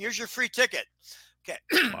 great. Here's your free ticket. Okay.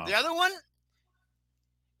 Wow. The other one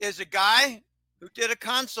is a guy who did a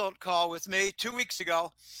consult call with me 2 weeks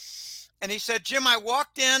ago. And he said, Jim, I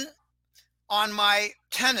walked in on my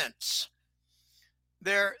tenants.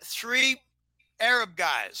 They're 3 Arab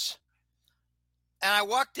guys. And I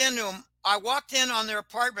walked into them. I walked in on their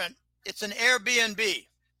apartment. It's an Airbnb.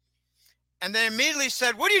 And they immediately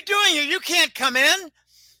said, what are you doing here? You can't come in.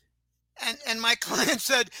 And my client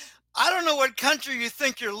said, I don't know what country you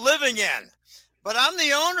think you're living in, but I'm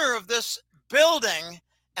the owner of this building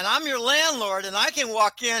and I'm your landlord and I can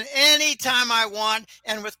walk in anytime I want.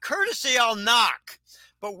 And with courtesy, I'll knock.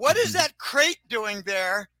 But what is that crate doing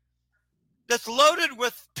there that's loaded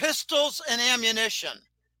with pistols and ammunition?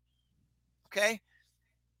 Okay.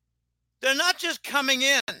 They're not just coming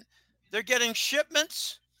in. They're getting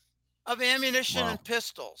shipments of ammunition and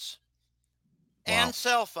pistols and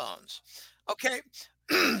cell phones. Okay.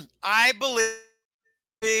 I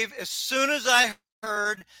believe as soon as I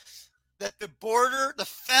heard that the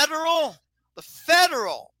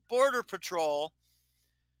federal border patrol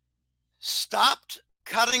stopped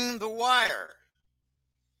cutting the wire.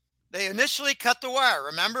 They initially cut the wire,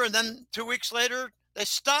 remember? And then 2 weeks later, they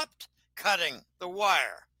stopped cutting the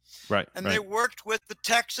wire. Right. And they worked with the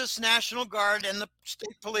Texas National Guard and the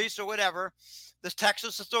state police or whatever, the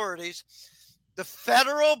Texas authorities. The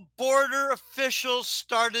federal border officials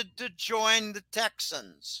started to join the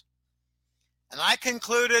Texans. And I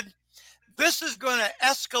concluded this is going to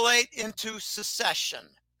escalate into secession.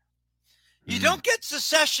 You don't get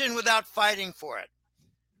secession without fighting for it.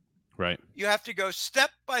 Right. You have to go step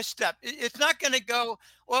by step. It's not going to go,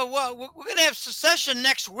 well, we're going to have secession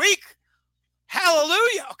next week.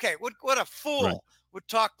 Hallelujah. Okay, what a fool would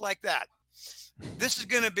talk like that. This is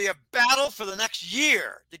going to be a battle for the next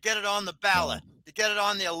year to get it on the ballot, to get it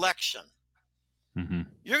on the election. Mm-hmm.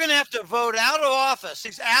 You're going to have to vote out of office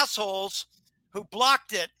these assholes who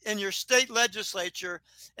blocked it in your state legislature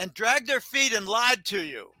and dragged their feet and lied to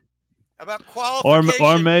you about qualification.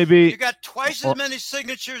 Or maybe you got twice as many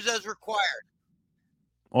signatures as required.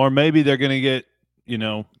 Or maybe they're going to get,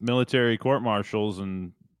 military court-martials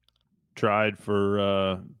and tried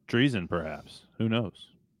for treason, perhaps. Who knows?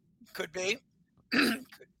 Could be.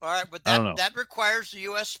 All right, but I don't know. that requires the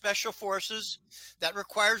U.S. Special Forces. That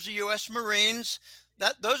requires the U.S. Marines.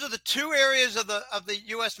 Those are the two areas of the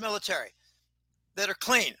U.S. military that are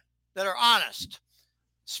clean, that are honest.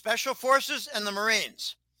 Special Forces and the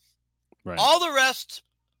Marines. Right. All the rest,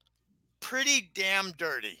 pretty damn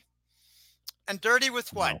dirty. And dirty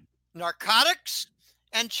with what? No. Narcotics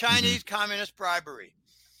and Chinese communist bribery.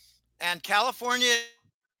 And California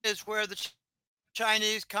is where the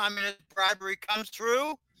Chinese communist bribery comes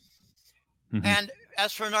through. Mm-hmm. And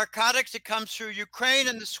as for narcotics, it comes through Ukraine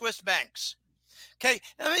and the Swiss banks. Okay,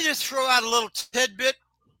 let me just throw out a little tidbit.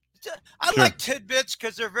 I like tidbits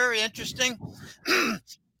because they're very interesting.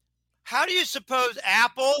 How do you suppose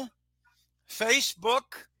Apple,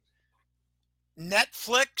 Facebook,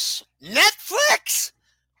 Netflix,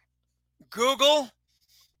 Google,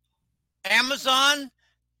 Amazon,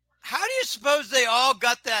 how do you suppose they all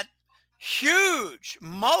got that huge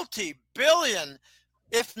multi-billion,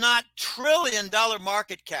 if not trillion-dollar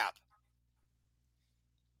market cap?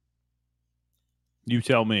 You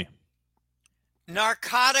tell me.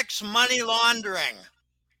 Narcotics money laundering.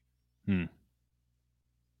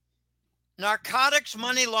 Narcotics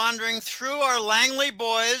money laundering through our Langley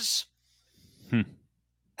boys.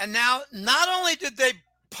 And now, not only did they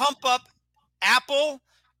pump up Apple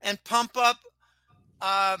and pump up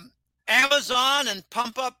Amazon and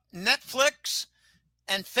pump up Netflix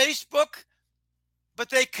and Facebook, but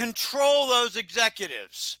they control those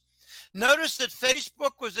executives. Notice that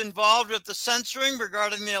Facebook was involved with the censoring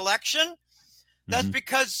regarding the election. That's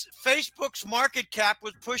because Facebook's market cap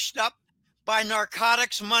was pushed up by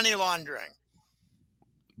narcotics money laundering.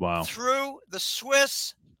 Wow. Through the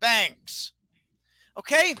Swiss banks.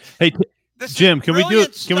 Okay? Hey, Jim, can we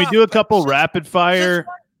do a couple rapid fire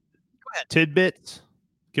tidbits?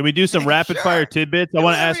 Can we do some rapid fire tidbits? I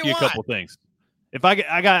want to ask you a couple things. If I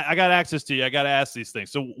got access to you, I got to ask these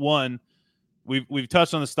things. So one, we've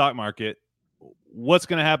touched on the stock market. What's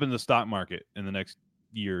going to happen to the stock market in the next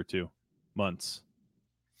year or 2 months?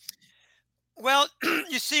 Well,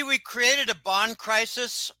 you see, we created a bond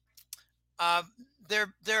crisis.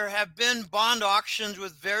 There have been bond auctions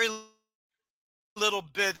with very little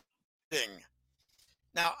bidding.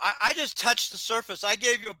 Now, I just touched the surface. I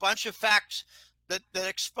gave you a bunch of facts that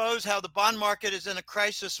expose how the bond market is in a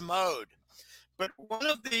crisis mode. But one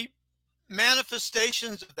of the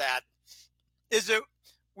manifestations of that is that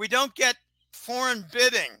we don't get foreign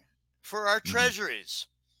bidding for our treasuries.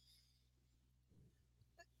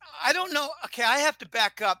 I don't know. Okay, I have to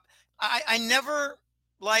back up. I never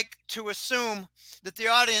like to assume that the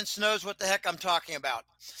audience knows what the heck I'm talking about.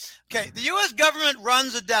 Okay, the U.S. government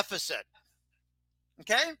runs a deficit.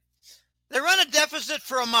 Okay? They run a deficit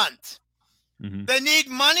for a month. They need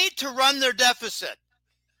money to run their deficit.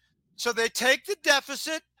 So they take the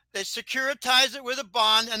deficit, they securitize it with a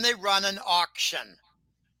bond, and they run an auction.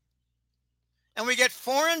 And we get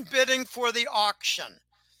foreign bidding for the auction.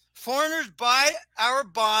 Foreigners buy our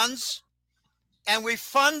bonds, and we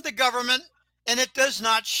fund the government, and it does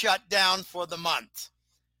not shut down for the month.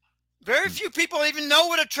 Very few people even know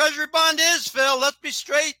what a treasury bond is, Phil. Let's be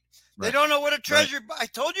straight. Right. They don't know what a treasury bond is. I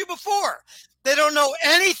told you before. They don't know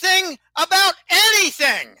anything about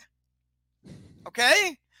anything.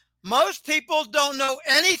 Okay? Most people don't know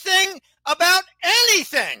anything about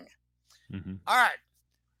anything. All right.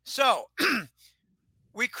 So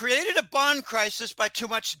we created a bond crisis by too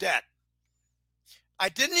much debt. I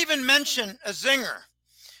didn't even mention a zinger.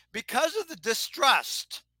 Because of the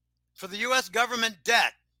distrust for the U.S. government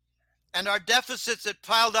debt and our deficits that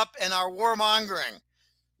piled up in our warmongering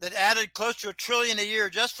that added close to $1 trillion a year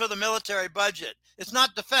just for the military budget. It's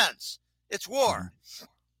not defense, it's war.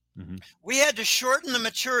 We had to shorten the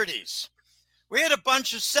maturities. We had a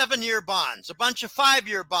bunch of 7-year bonds, a bunch of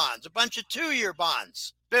 5-year bonds, a bunch of 2-year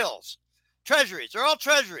bonds, bills, treasuries. They're all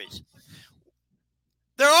treasuries.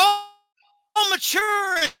 They're all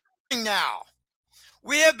maturing now.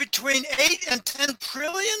 We have between $8 and $10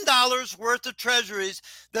 trillion worth of treasuries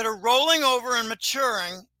that are rolling over and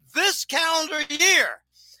maturing this calendar year.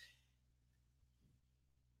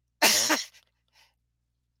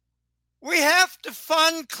 We have to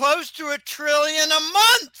fund close to $1 trillion a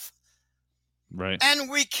month. Right. And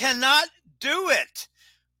we cannot do it.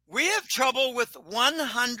 We have trouble with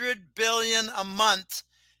 100 billion a month,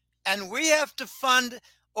 and we have to fund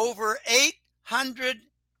over 800,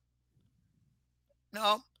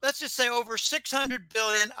 no, let's just say over 600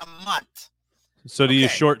 billion a month. So do you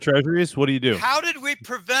short treasuries? What do you do? How did we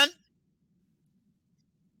prevent?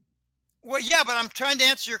 Well, yeah, but I'm trying to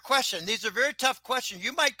answer your question. These are very tough questions.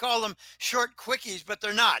 You might call them short quickies, but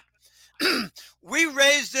they're not. We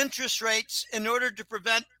raised interest rates in order to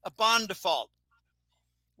prevent a bond default.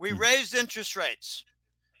 We raised interest rates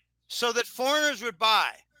so that foreigners would buy,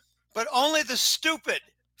 but only the stupid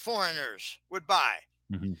foreigners would buy.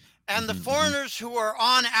 Mm-hmm. And the foreigners who are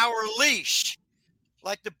on our leash,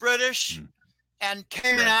 like the British and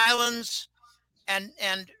Cayman Islands and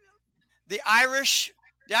the Irish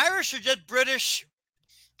are just British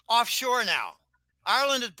offshore now.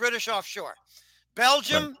 Ireland is British offshore.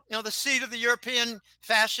 Belgium, the seat of the European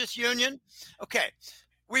Fascist Union. Okay.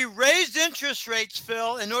 We raised interest rates,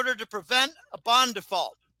 Phil, in order to prevent a bond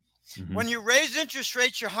default. When you raise interest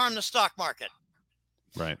rates, you harm the stock market.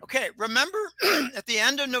 Right. Okay. Remember at the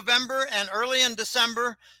end of November and early in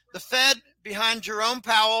December, the Fed behind Jerome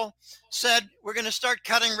Powell said, we're going to start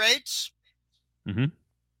cutting rates. Mm-hmm.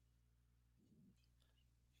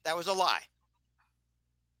 That was a lie.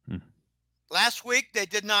 Last week, they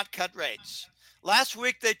did not cut rates. Last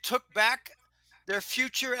week, they took back their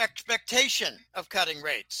future expectation of cutting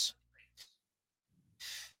rates.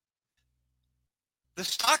 The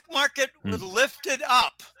stock market was lifted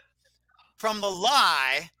up from the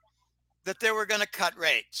lie that they were going to cut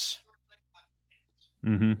rates.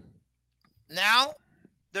 Now,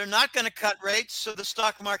 they're not going to cut rates, so the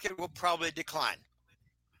stock market will probably decline.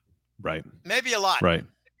 Right. Maybe a lot. Right.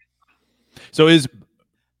 So is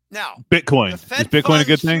Bitcoin a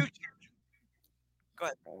good thing? Go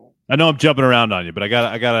ahead. I know I'm jumping around on you, but I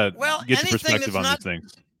gotta get your perspective on these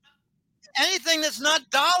things. Anything that's not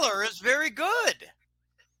dollar is very good.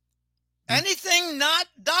 Anything not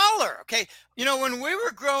dollar. Okay. When we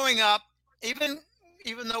were growing up, even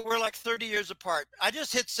though we're like 30 years apart, I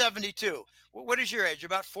just hit 72. What is your age?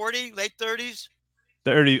 About 40, late 30s?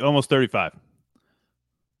 30, almost 35.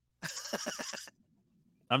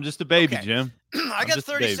 I'm just a baby, okay. Jim. I got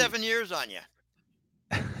 37 years on you.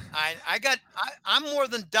 I'm more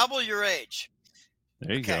than double your age.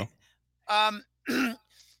 There you go.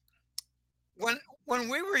 When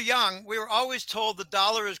we were young, we were always told the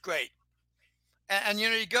dollar is great. And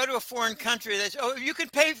you go to a foreign country, they say, oh, you can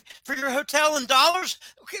pay for your hotel in dollars?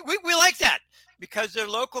 Okay, we like that because their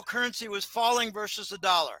local currency was falling versus the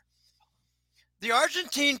dollar. The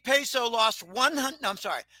Argentine peso lost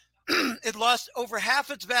it lost over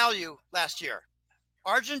half its value last year.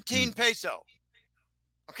 Argentine peso.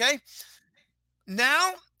 Okay.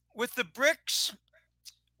 Now with the BRICS,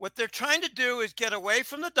 what they're trying to do is get away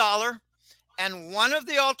from the dollar. And one of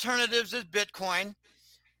the alternatives is Bitcoin.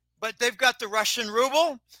 But they've got the Russian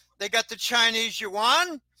ruble. They got the Chinese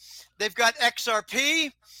yuan. They've got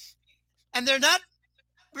XRP. And they're not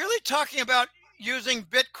really talking about using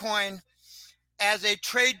Bitcoin as a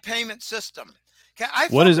trade payment system. Okay,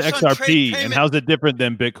 what is XRP and how's it different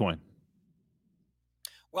than Bitcoin?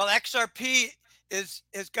 Well, XRP is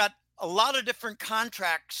got a lot of different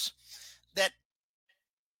contracts that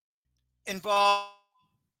involve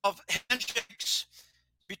handshakes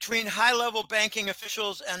between high-level banking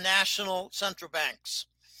officials and national central banks.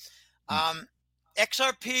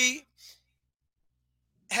 XRP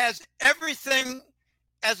has everything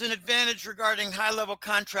as an advantage regarding high-level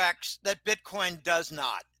contracts that Bitcoin does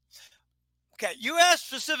not. Okay, you asked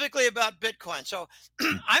specifically about Bitcoin. So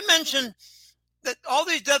I mentioned that all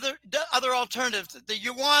these other alternatives, the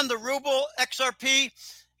yuan, the ruble, XRP,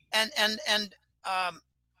 and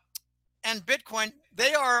Bitcoin,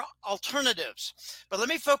 they are alternatives. But let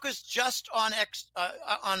me focus just on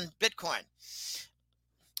Bitcoin.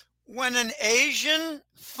 When an Asian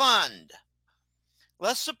fund,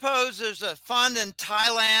 let's suppose there's a fund in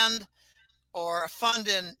Thailand or a fund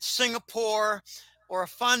in Singapore or a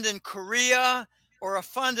fund in Korea or a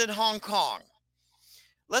fund in Hong Kong.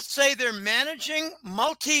 Let's say they're managing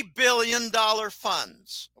multi-billion-dollar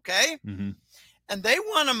funds, okay? And they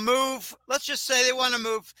want to move, let's just say they want to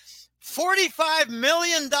move $45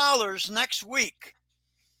 million next week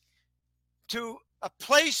to a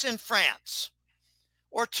place in France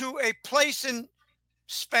or to a place in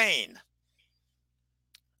Spain.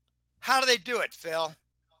 How do they do it, Phil?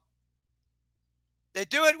 They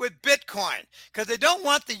do it with Bitcoin because they don't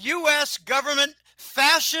want the U.S. government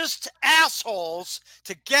fascist assholes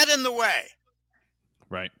to get in the way.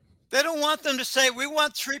 Right. They don't want them to say, we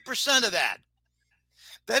want 3% of that.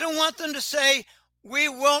 They don't want them to say, we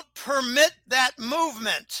won't permit that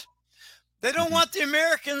movement. They don't want the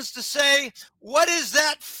Americans to say, what is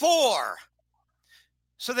that for?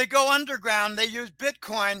 So they go underground, they use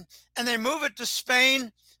Bitcoin, and they move it to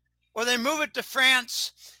Spain, or they move it to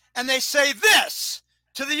France, and they say this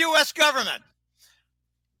to the US government.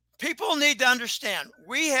 People need to understand,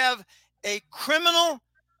 we have a criminal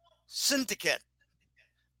syndicate,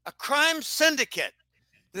 a crime syndicate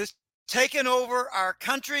that's taken over our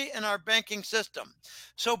country and our banking system.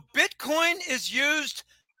 So Bitcoin is used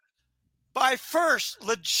by first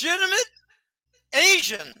legitimate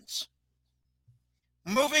Asians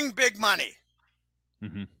moving big money.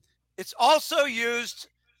 It's also used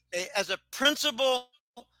as a principal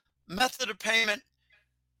method of payment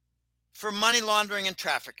for money laundering and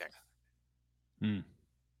trafficking.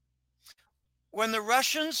 When the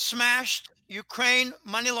Russians smashed Ukraine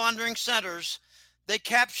money laundering centers, they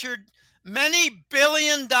captured many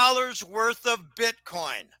 $billions worth of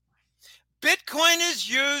Bitcoin. Bitcoin is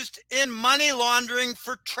used in money laundering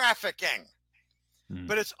for trafficking,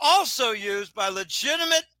 but it's also used by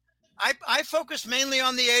legitimate. I focus mainly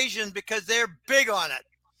on the Asians because they're big on it.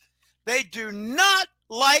 They do not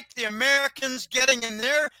like the Americans getting in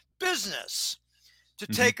their business to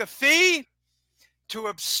take a fee, to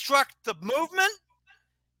obstruct the movement,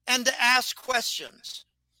 and to ask questions.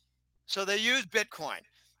 So they use Bitcoin.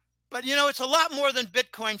 But, you know, it's a lot more than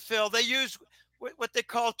Bitcoin, Phil. They use what they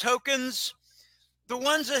call tokens, the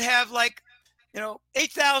ones that have like, you know,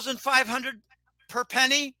 8,500 per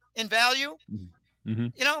penny in value,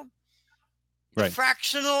 you know, the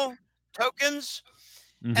fractional tokens.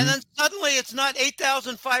 And then suddenly it's not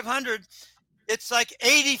 8,500. It's like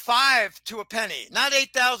 85 to a penny, not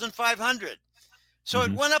 8,500. So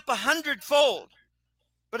it went up 100-fold,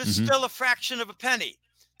 but it's still a fraction of a penny.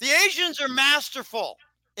 The Asians are masterful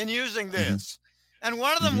in using this. And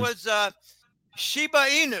one of them was Shiba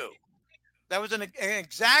Inu. That was an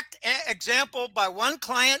exact example by one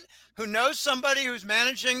client who knows somebody who's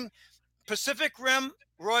managing Pacific Rim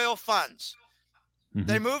Royal Funds.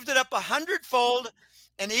 They moved it up 100-fold.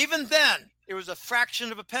 And even then, it was a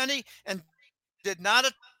fraction of a penny and did not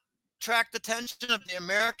attract attention of the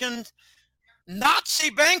American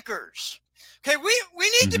Nazi bankers. Okay,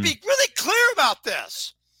 we need to be really clear about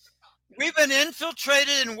this. We've been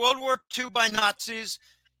infiltrated in World War II by Nazis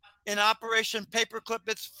in Operation Paperclip.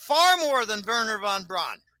 It's far more than Werner von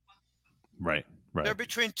Braun. Right. There are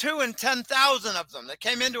between 2,000 and 10,000 of them that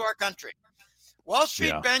came into our country. Wall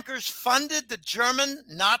Street bankers funded the German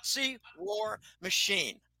Nazi war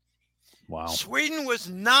machine. Wow. Sweden was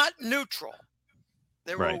not neutral.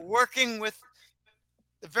 They were working with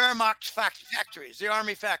the Wehrmacht factories, the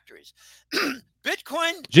army factories.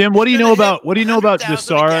 Bitcoin. Jim, what do you know about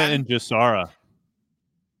Nosara and Jassara?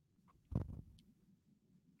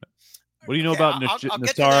 What do you know about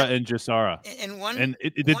Nosara and Jassara?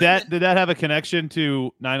 Did that have a connection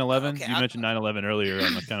to 9/11? You mentioned 9/11 earlier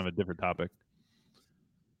on kind of a different topic.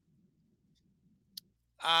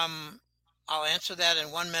 I'll answer that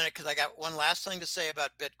in 1 minute because I got one last thing to say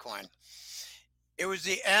about Bitcoin. It was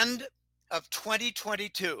the end of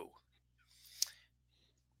 2022.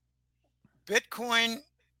 Bitcoin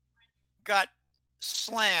got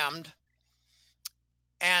slammed,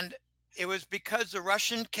 and it was because the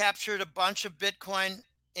Russian captured a bunch of Bitcoin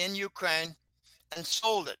in Ukraine and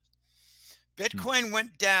sold it. Bitcoin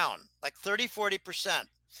went down like 30-40%.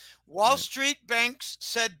 Wall Street banks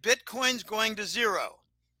said Bitcoin's going to zero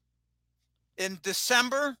in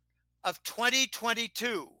December of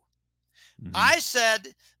 2022. I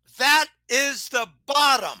said that is the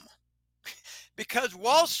bottom because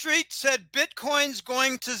Wall Street said Bitcoin's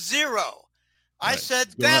going to zero. I said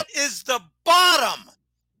that is the bottom.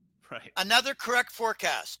 Right. Another correct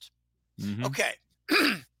forecast. Okay.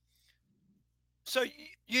 So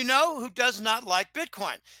you know who does not like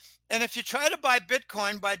Bitcoin. And if you try to buy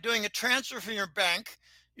Bitcoin by doing a transfer from your bank,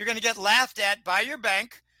 you're going to get laughed at by your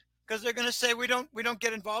bank because they're going to say we don't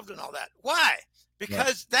get involved in all that. Why?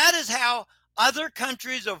 Because that is how other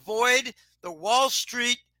countries avoid the Wall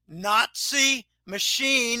Street Nazi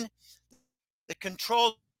machine that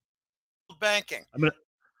controls banking.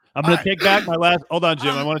 I'm gonna take back my last. Hold on,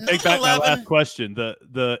 Jim. I want to take back my last question.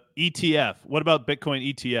 The ETF. What about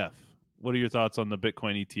Bitcoin ETF? What are your thoughts on the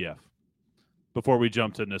Bitcoin ETF? Before we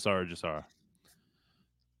jump to Nosara Jassara.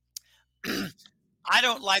 I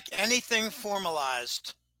don't like anything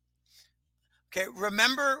formalized. Okay,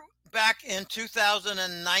 remember back in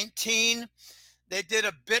 2019, they did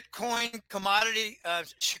a Bitcoin commodity,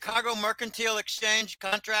 Chicago Mercantile Exchange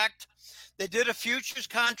contract. They did a futures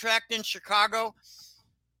contract in Chicago.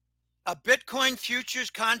 a Bitcoin futures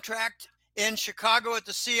contract in Chicago at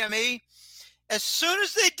the CME. As soon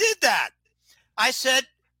as they did that, I said,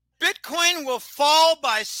 Bitcoin will fall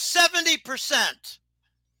by 70%.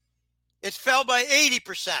 It fell by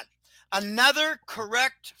 80%. Another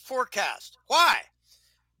correct forecast. Why?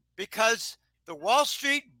 Because the Wall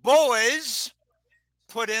Street boys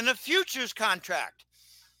put in a futures contract.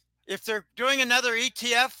 If they're doing another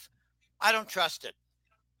ETF, I don't trust it.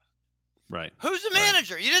 Right. Who's the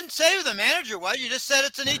manager? Right. You didn't say who the manager was. You just said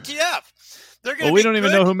it's an ETF. They're going to we don't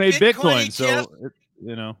even know who made Bitcoin, so,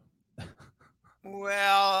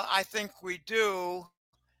 Well, I think we do.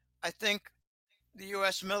 I think the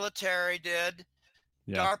U.S. military did,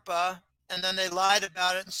 DARPA, and then they lied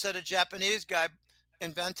about it and said a Japanese guy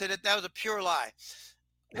invented it. That was a pure lie.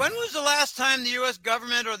 When was the last time the U.S.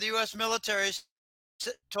 government or the U.S. military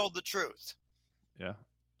told the truth? Yeah,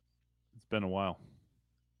 it's been a while.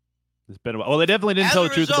 Well, they definitely didn't tell the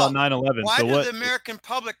truth about 9/11. Why does the American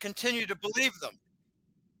public continue to believe them?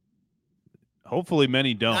 Hopefully,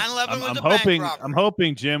 many don't. 9/11 was a bank robbery. I'm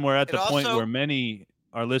hoping, Jim, we're at the point where many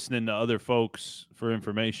are listening to other folks for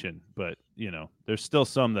information, but there's still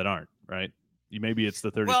some that aren't. Right? Maybe it's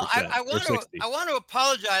the 30%. Well, I want to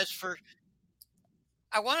apologize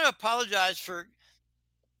for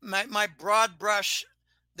my broad brush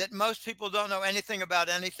that most people don't know anything about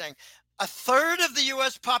anything. A third of the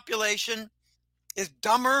U.S. population is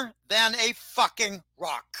dumber than a fucking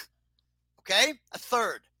rock. Okay? A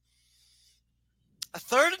third. A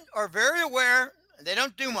third are very aware and they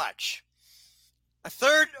don't do much. A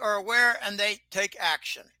third are aware and they take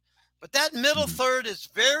action. But that middle third is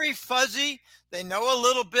very fuzzy. They know a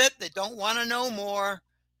little bit. They don't want to know more.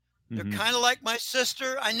 They're kind of like my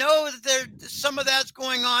sister. I know that some of that's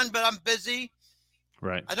going on, but I'm busy.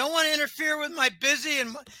 Right. I don't want to interfere with my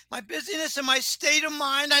my busyness and my state of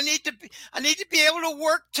mind. I need to be able to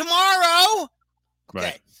work tomorrow. Okay.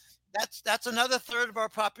 Right. That's another third of our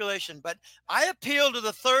population. But I appeal to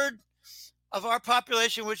the third of our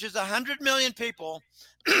population, which is 100 million people.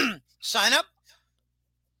 Sign up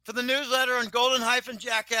for the newsletter on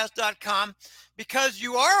golden-jackass.com because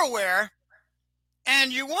you are aware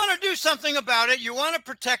and you want to do something about it. You want to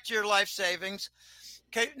protect your life savings.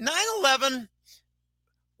 Okay. 9/11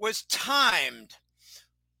 was timed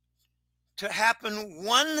to happen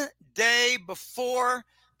one day before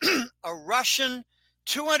a Russian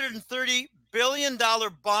 $230 billion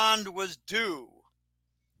bond was due.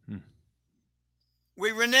 We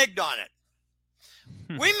reneged on it.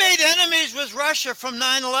 We made enemies with Russia from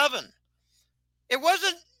 9/11. It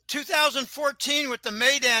wasn't 2014 with the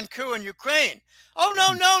Maidan coup in Ukraine. Oh,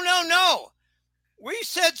 no. We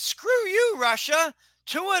said, screw you, Russia.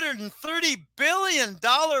 $230 billion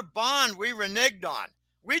bond we reneged on.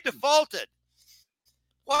 We defaulted.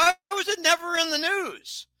 Why was it never in the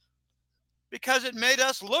news? Because it made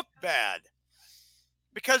us look bad.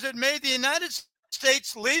 Because it made the United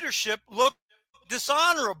States leadership look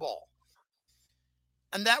dishonorable.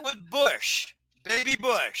 And that was Bush, baby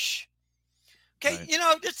Bush. Okay,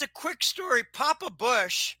 right. Just a quick story. Papa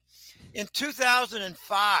Bush in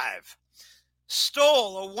 2005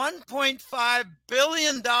 stole a $1.5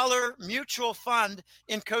 billion mutual fund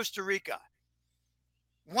in Costa Rica.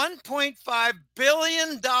 $1.5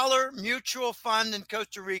 billion mutual fund in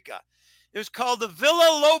Costa Rica. It was called the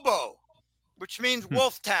Villa Lobo, which means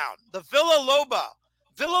Wolf Town. The Villa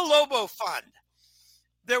Lobo Fund.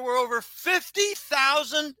 There were over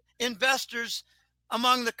 50,000 investors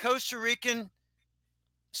among the Costa Rican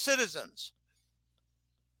citizens.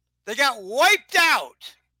 They got wiped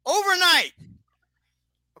out overnight.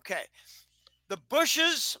 Okay. The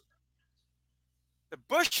Bushes, the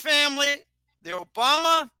Bush family, the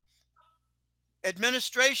Obama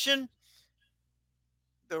administration,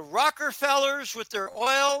 the Rockefellers with their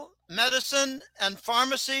oil, medicine, and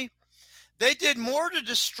pharmacy, they did more to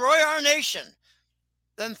destroy our nation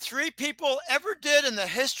than three people ever did in the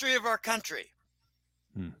history of our country.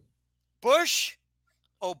 Bush,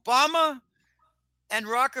 Obama, and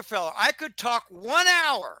Rockefeller. I could talk 1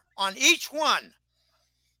 hour on each one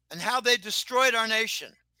and how they destroyed our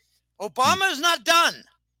nation. Obama is not done.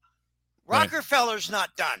 Rockefeller's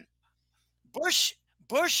not done. Bush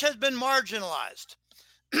has been marginalized.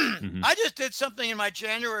 I just did something in my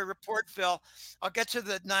January report, Phil. I'll get to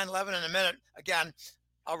the 9/11 in a minute. Again,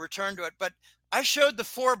 I'll return to it. But I showed the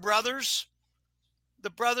four brothers, the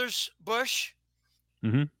brothers Bush,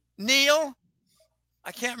 Neil,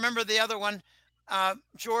 I can't remember the other one,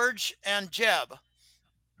 George and Jeb.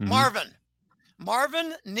 Marvin,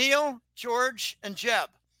 Neil, George, and Jeb.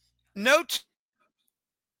 No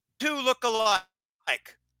two look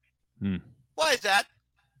alike. Why is that?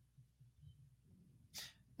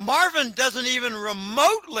 Marvin doesn't even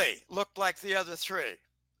remotely look like the other three.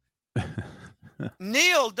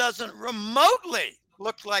 Neil doesn't remotely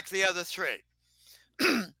look like the other three.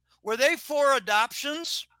 Were they 4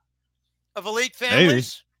 adoptions of elite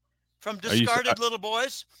families from discarded little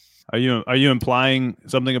boys? Are you implying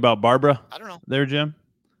something about Barbara? I don't know. There, Jim?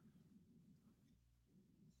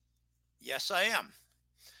 Yes, I am.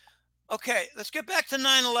 Okay, let's get back to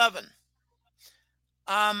 9/11.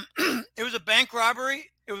 It was a bank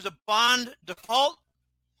robbery. It was a bond default.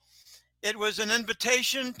 It was an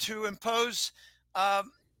invitation to impose a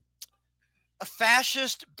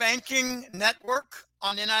fascist banking network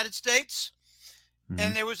on the United States,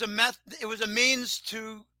 and it was a means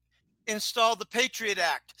to install the Patriot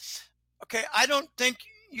Act. Okay, I don't think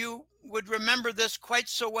you would remember this quite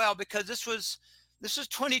so well because this is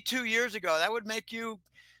 22 years ago. That would make you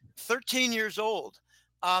 13 years old.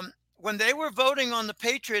 When they were voting on the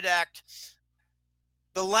Patriot Act,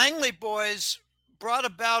 the Langley boys brought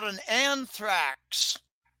about an anthrax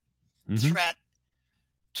threat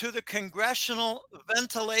to the congressional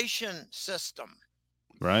ventilation system.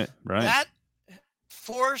 Right. That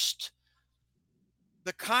forced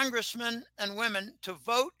the congressmen and women to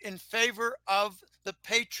vote in favor of the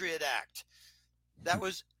Patriot Act. That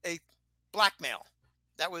was a blackmail.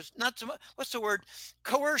 That was not so much, what's the word?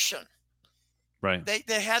 Coercion. Right.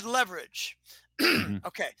 They had leverage.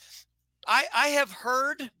 Okay. I have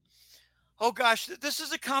heard, oh gosh, this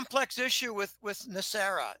is a complex issue with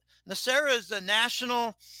NESARA. NESARA is the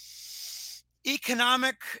National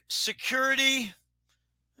Economic Security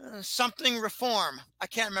something reform. I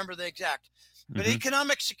can't remember the exact, but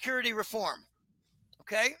economic security reform.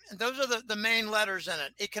 Okay. And those are the main letters in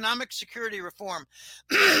it. Economic security reform.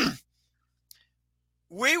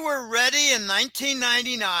 We were ready in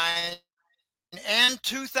 1999 and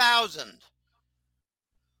 2000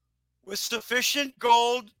 with sufficient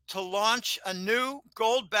gold to launch a new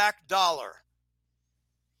gold-backed dollar.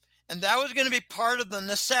 And that was going to be part of the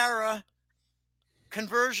NESARA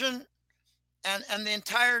conversion and the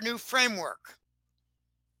entire new framework.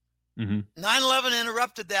 9/11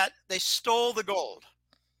 interrupted that. They stole the gold.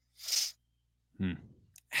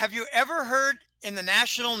 Have you ever heard in the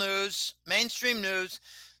national news, mainstream news,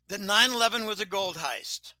 that 9/11 was a gold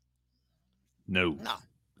heist? No.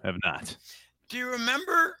 Have not. Do you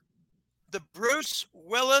remember the Bruce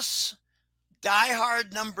Willis Die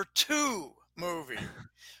Hard #2 movie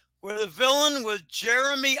where the villain was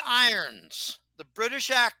Jeremy Irons, the British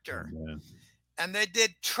actor? And they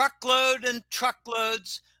did truckload and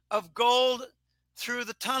truckloads of gold through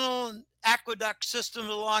the tunnel and aqueduct systems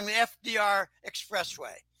along the FDR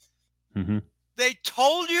Expressway. They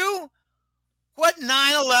told you what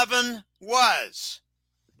 9/11 was.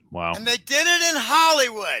 Wow. And they did it in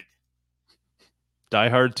Hollywood. Die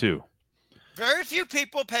Hard 2. Very few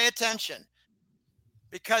people pay attention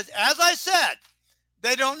because, as I said,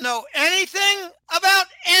 they don't know anything about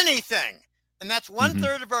anything. And that's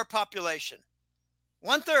 1/3 of our population.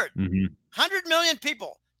 1/3. 100 million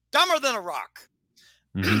people, dumber than a rock.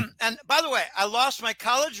 And by the way, I lost my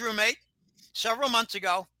college roommate several months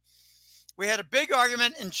ago. We had a big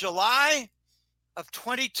argument in July of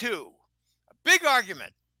 22. A big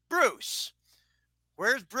argument. Bruce.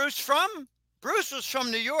 Where's Bruce from? Bruce was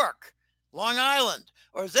from New York, Long Island,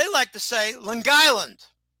 or as they like to say, Long Island.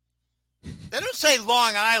 They don't say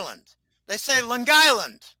Long Island. They say Long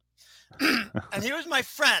Island. And he was my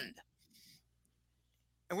friend.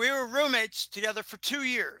 And we were roommates together for 2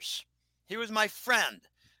 years. He was my friend,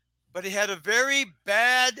 but he had a very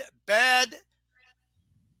bad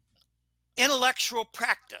intellectual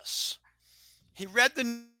practice. He read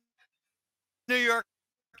the New York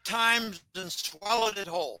Times and swallowed it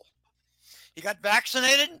whole. He got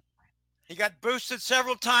vaccinated, he got boosted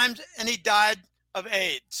several times, and he died of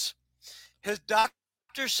AIDS. His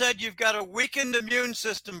doctor said, "You've got a weakened immune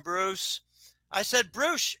system, Bruce." I said,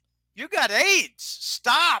 "Bruce, you got AIDS.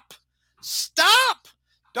 Stop.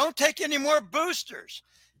 Don't take any more boosters."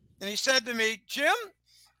 And he said to me, "Jim,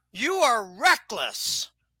 you are reckless.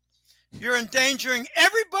 You're endangering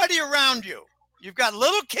everybody around you. You've got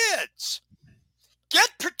little kids.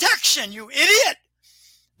 Get protection, you idiot."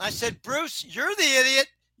 I said, "Bruce, you're the idiot.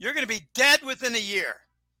 You're going to be dead within a year."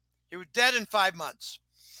 He was dead in 5 months.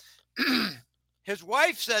 His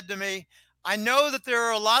wife said to me, "I know that there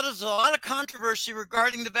are a lot of controversy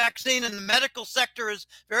regarding the vaccine, and the medical sector is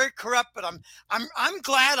very corrupt, but I'm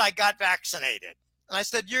glad I got vaccinated." And I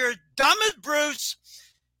said, "You're as dumb as Bruce,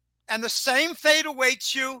 and the same fate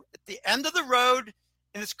awaits you at the end of the road,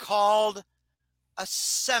 and it's called a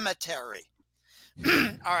cemetery."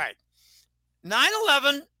 All right.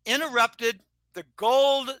 9/11 interrupted the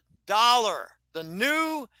gold dollar the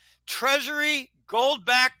new Treasury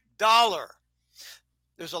gold-backed dollar.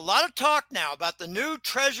 There's a lot of talk now about the new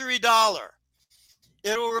Treasury dollar.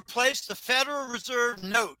 It will replace the Federal Reserve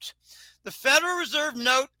note. The Federal Reserve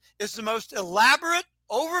note is the most elaborate,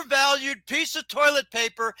 overvalued piece of toilet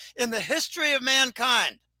paper in the history of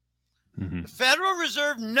mankind. The Federal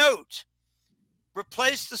Reserve note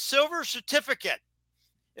replaced the silver certificate.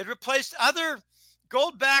 It replaced other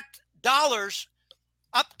gold-backed dollars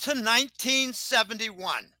up to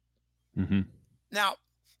 1971. Now,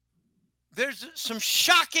 there's some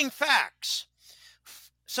shocking facts.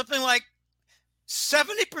 Something like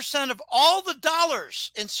 70% of all the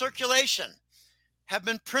dollars in circulation have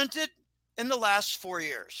been printed in the last 4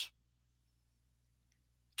 years.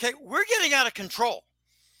 Okay, we're getting out of control.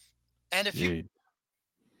 And if you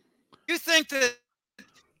think that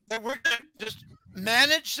we're going to just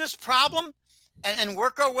manage this problem and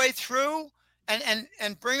work our way through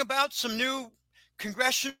and bring about some new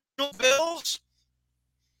congressional bills,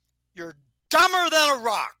 you're dumber than a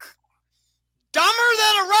rock. Dumber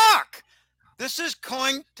than a rock. This is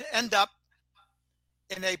going to end up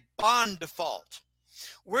in a bond default.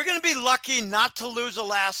 We're going to be lucky not to lose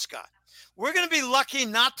Alaska. We're going to be lucky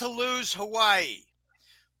not to lose Hawaii.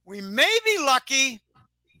 We may be lucky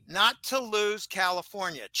not to lose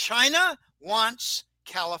California. China wants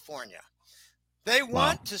California. They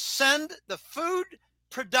want to send the food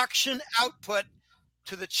production output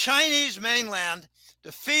to the Chinese mainland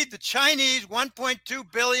to feed the Chinese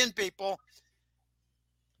 1.2 billion people.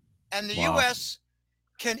 And the U.S.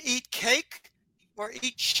 can eat cake or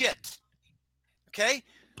eat shit. Okay?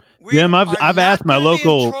 Jim, I've asked my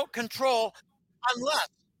local control unless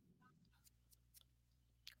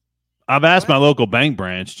I've asked my local bank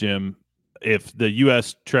branch, Jim, if the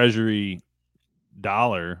U.S. Treasury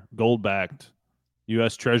dollar, gold-backed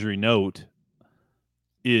U.S. Treasury note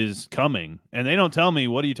is coming, and they don't tell me.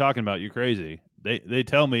 What are you talking about? You're crazy. They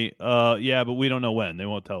tell me, yeah, but we don't know when. They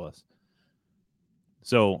won't tell us.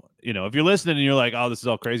 So, if you're listening and you're like, oh, this is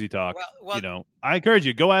all crazy talk, I encourage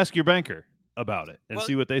you, go ask your banker about it and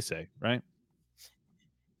see what they say, right?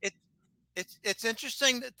 It's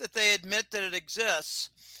interesting that they admit that it exists.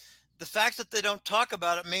 The fact that they don't talk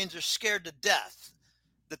about it means they're scared to death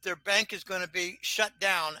that their bank is going to be shut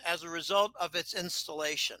down as a result of its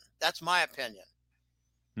installation. That's my opinion.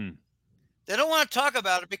 They don't want to talk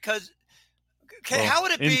about it because, how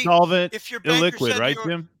would it be insolvent, if your banker illiquid, said right,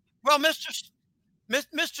 Jim? Well,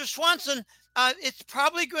 Mr. Swanson, it's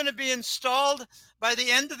probably going to be installed by the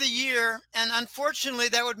end of the year, and unfortunately,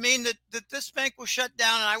 that would mean that this bank will shut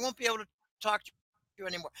down, and I won't be able to talk to you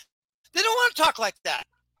anymore. They don't want to talk like that.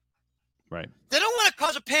 Right. They don't want to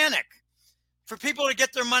cause a panic for people to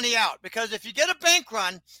get their money out, because if you get a bank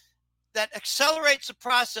run, that accelerates the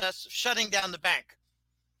process of shutting down the bank.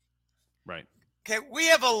 Right. Okay, we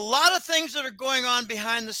have a lot of things that are going on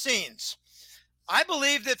behind the scenes. I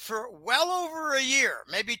believe that for well over a year,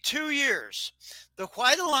 maybe 2 years, the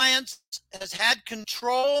White Alliance has had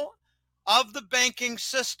control of the banking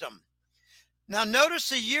system. Now,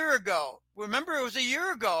 notice a year ago, remember it was a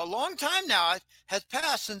year ago, a long time now, it has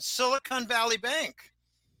passed since Silicon Valley Bank.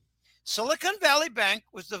 Silicon Valley Bank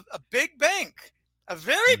was a big bank, a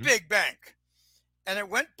very big bank, and it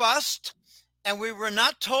went bust, and we were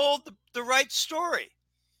not told the right story.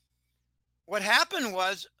 What happened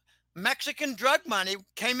was Mexican drug money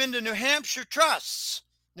came into New Hampshire trusts,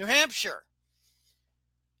 New Hampshire,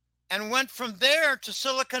 and went from there to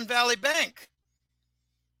Silicon Valley Bank.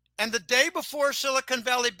 And the day before Silicon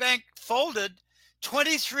Valley Bank folded,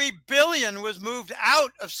 $23 billion was moved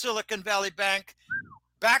out of Silicon Valley Bank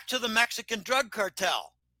back to the Mexican drug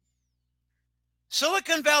cartel.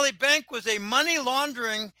 Silicon Valley Bank was a money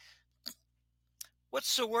laundering,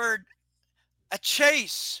 a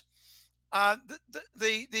chase.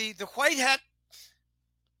 The white hat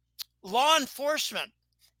law enforcement,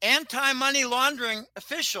 anti-money laundering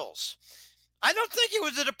officials. I don't think it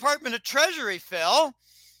was the Department of Treasury, Phil.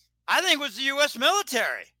 I think it was the U.S.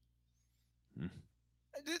 military.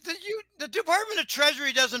 The Department of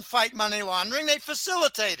Treasury doesn't fight money laundering. They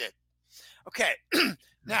facilitate it. Okay.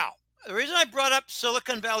 Now, the reason I brought up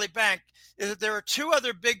Silicon Valley Bank is that there were two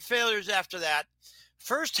other big failures after that.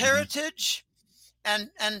 First Heritage and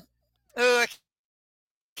I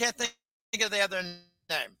can't think of the other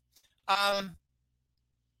name.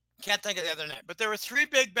 Can't think of the other name. But there were three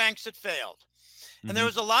big banks that failed. And there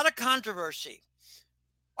was a lot of controversy.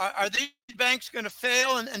 Are these banks going to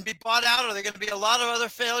fail and be bought out? Are there going to be a lot of other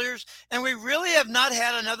failures? And we really have not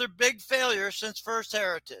had another big failure since First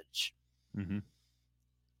Heritage.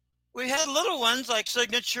 We had little ones like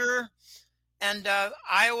Signature and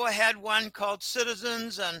Iowa had one called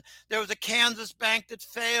Citizens, and there was a Kansas bank that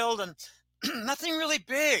failed, and nothing really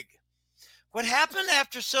big. What happened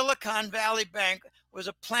after Silicon Valley Bank was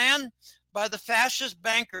a plan by the fascist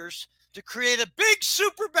bankers to create a big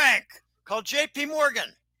super bank called JP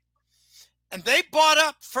Morgan. And they bought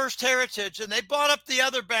up First Heritage, and they bought up the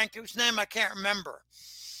other bank whose name I can't remember.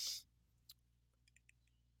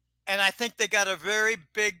 And I think they got a very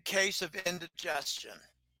big case of indigestion.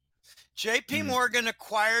 JP Morgan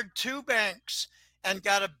acquired two banks and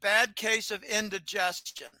got a bad case of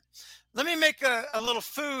indigestion. Let me make a little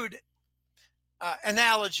food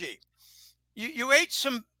analogy. You ate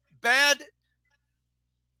some bad.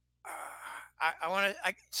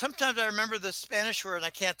 Sometimes I remember the Spanish word and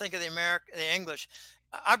I can't think of the English.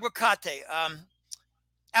 Aguacate,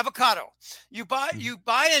 avocado. You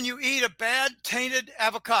buy and you eat a bad tainted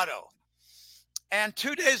avocado, and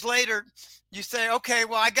 2 days later you say, okay,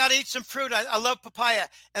 well, I got to eat some fruit. I love papaya,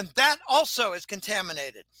 and that also is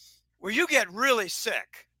contaminated, where you get really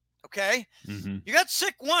sick. Okay, you got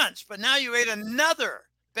sick once, but now you ate another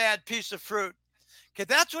bad piece of fruit. Okay,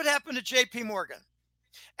 that's what happened to JP Morgan.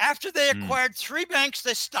 After they acquired three banks,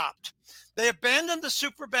 they stopped. They abandoned the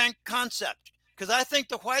super bank concept because I think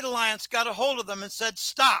the White Alliance got a hold of them and said,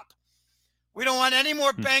 stop. We don't want any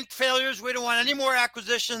more bank failures. We don't want any more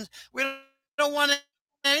acquisitions. We don't want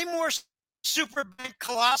any more super bank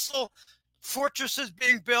colossal fortresses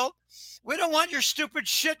being built. We don't want your stupid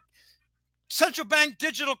shit central bank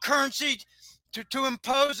digital currency to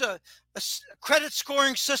impose a credit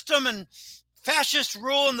scoring system and fascist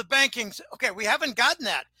rule in the banking. Okay, we haven't gotten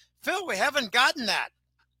that. Phil, we haven't gotten that.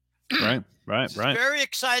 Right. It's very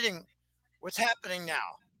exciting what's happening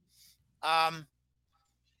now. I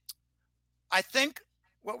think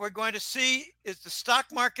what we're going to see is the stock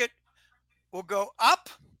market will go up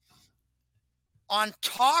on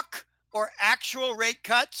talk or actual rate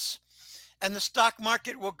cuts, and the stock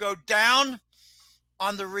market will go down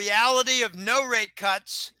on the reality of no rate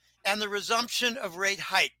cuts and the resumption of rate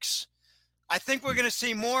hikes. I think we're going to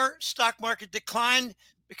see more stock market decline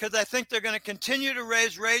because I think they're going to continue to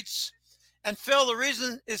raise rates. And Phil, the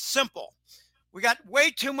reason is simple. We got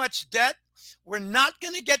way too much debt. We're not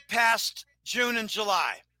going to get past June and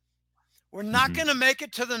July. We're not going to make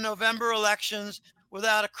it to the November elections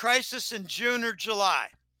without a crisis in June or July.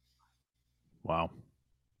 Wow.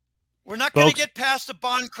 We're not going to get past the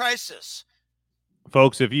bond crisis.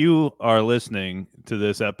 Folks, if you are listening to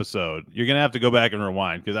this episode, you're going to have to go back and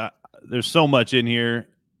rewind because there's so much in here.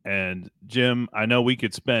 And Jim, I know we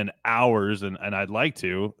could spend hours, and I'd like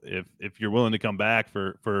to, if you're willing to come back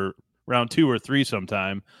for round 2 or 3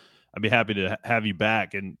 sometime, I'd be happy to have you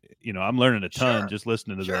back. And, you know, I'm learning a ton just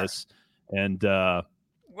listening to this. And I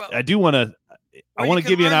do want to, I want to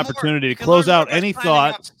give you an opportunity to close out any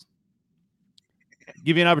thoughts.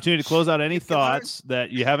 Give you an opportunity to close out any thoughts that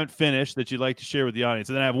you haven't finished that you'd like to share with the audience.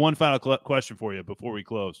 And then I have one final question for you before we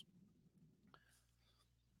close.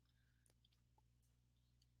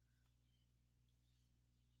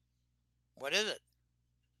 What is it?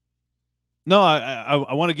 No,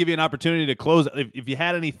 I want to give you an opportunity to close. If you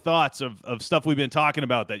had any thoughts of stuff we've been talking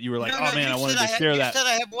about that you were like, I wanted to share that. You said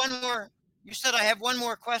I have one more. You said I have one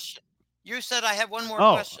more question. You said I have one more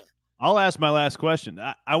question. I'll ask my last question.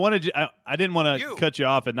 I didn't want to cut you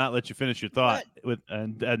off and not let you finish your thought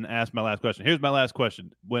and ask my last question. Here's my last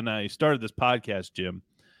question. When I started this podcast, Jim,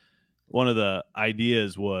 one of the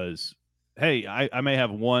ideas was, hey, I may have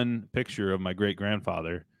one picture of my great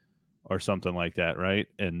grandfather or something like that, right?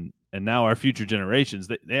 And now our future generations,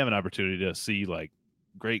 they have an opportunity to see like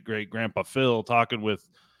great grandpa Phil talking with,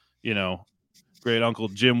 you know, great uncle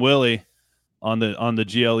Jim Willie on the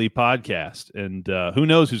GLE podcast. And who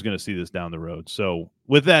knows who's going to see this down the road. So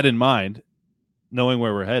with that in mind, knowing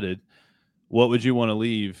where we're headed, what would you want to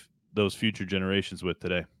leave those future generations with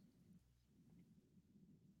today?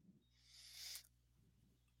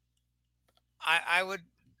 I would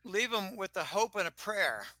leave them with a hope and a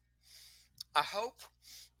prayer. A hope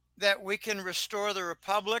that we can restore the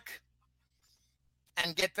republic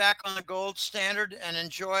and get back on the gold standard and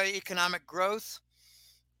enjoy economic growth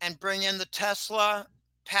and bring in the Tesla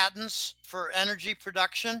patents for energy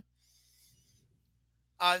production.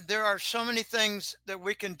 There are so many things that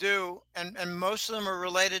we can do, and most of them are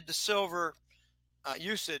related to silver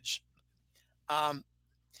usage.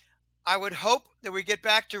 I would hope that we get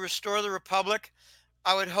back to restore the republic.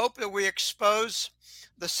 I would hope that we expose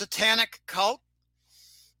the satanic cult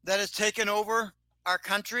that has taken over our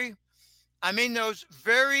country. I mean, those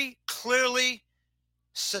very clearly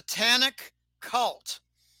satanic cult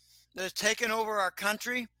that has taken over our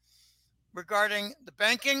country regarding the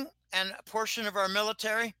banking and a portion of our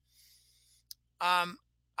military.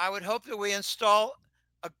 I would hope that we install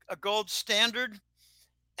a gold standard.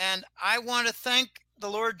 And I want to thank the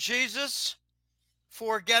Lord Jesus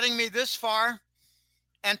for getting me this far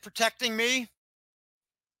and protecting me.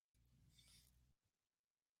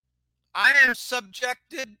 I am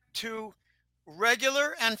subjected to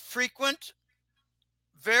regular and frequent,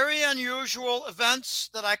 very unusual events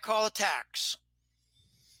that I call attacks.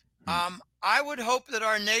 I would hope that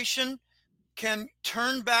our nation can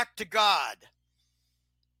turn back to God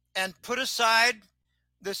and put aside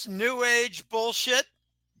this new age bullshit,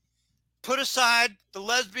 put aside the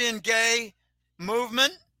lesbian gay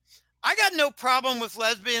movement. I got no problem with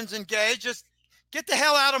lesbians and gays. Just get the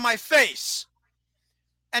hell out of my face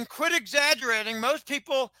and quit exaggerating. Most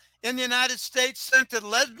people in the United States think that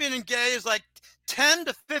lesbian and gay is like 10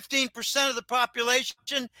 to 15% of the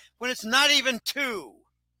population when it's not even 2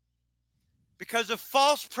 because of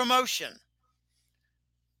false promotion.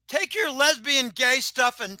 Take your lesbian gay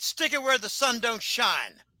stuff and stick it where the sun don't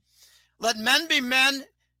shine. Let men be men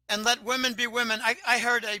and let women be women. I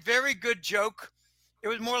heard a very good joke. It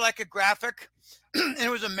was more like a graphic. And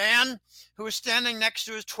it was a man who was standing next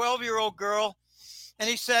to his 12-year-old girl. And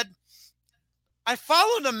he said, I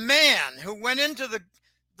followed a man who went into the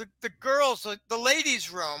girls, the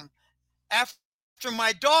ladies' room after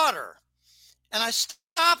my daughter. And I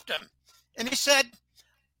stopped him. And he said,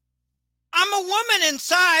 I'm a woman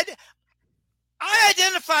inside. I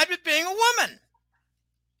identified with being a woman.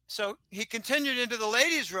 So he continued into the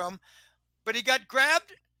ladies' room, but he got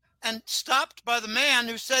grabbed and stopped by the man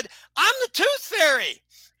who said, I'm the tooth fairy,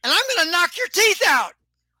 and I'm going to knock your teeth out.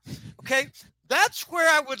 Okay, that's where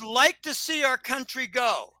I would like to see our country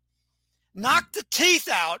go. Knock the teeth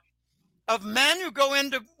out of men who go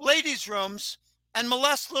into ladies' rooms and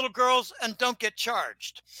molest little girls and don't get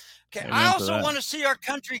charged. Okay, Amen. I also want to see our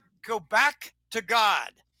country go back to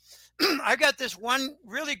God. I got this one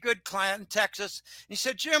really good client in Texas. He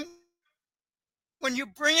said, Jim, when you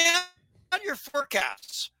bring out your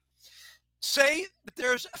forecasts, say that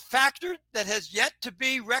there's a factor that has yet to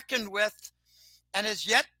be reckoned with and has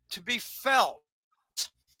yet to be felt.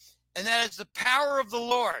 And that is the power of the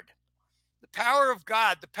Lord, the power of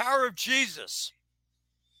God, the power of Jesus.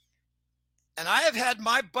 And I have had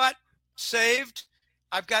my butt saved.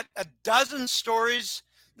 I've got a dozen stories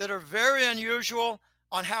that are very unusual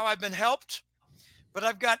on how I've been helped. But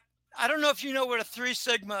I don't know if you know what a 3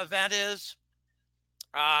 Sigma event is.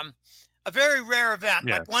 A very rare event,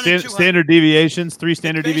 like 1 in 200. Standard deviations, 3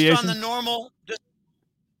 standard based deviations. On the normal.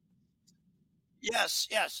 Yes.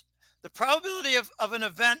 The probability of an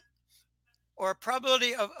event or a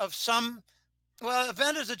probability of some, well,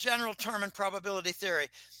 event is a general term in probability theory.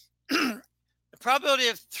 The probability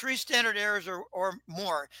of 3 standard errors or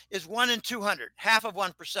more is 1 in 200, half of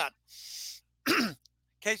 1%.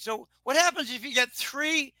 Okay, so what happens if you get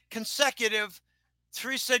 3 consecutive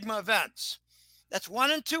 3 Sigma events? That's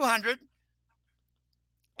 1 in 200,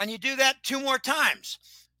 and you do that 2 more times.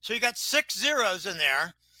 So you got 6 zeros in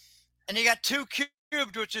there, and you got 2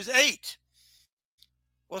 cubed, which is 8.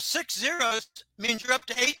 Well, 6 zeros means you're up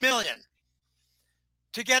to 8 million.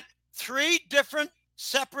 To get 3 different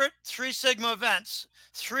separate 3 Sigma events,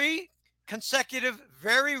 3 consecutive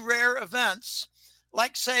very rare events,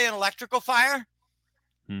 like say an electrical fire,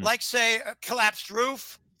 like say a collapsed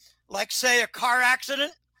roof, like say a car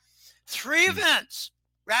accident, 3 events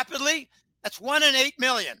rapidly, that's 1 in 8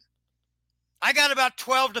 million. I got about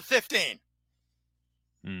 12 to 15.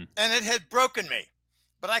 And it had broken me,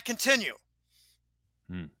 but I continue.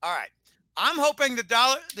 All right. I'm hoping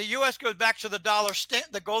the U.S. goes back to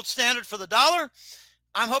the gold standard for the dollar.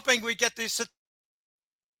 I'm hoping we get the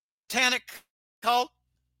satanic cult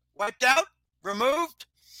wiped out, removed.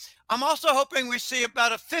 I'm also hoping we see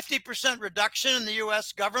about a 50% reduction in the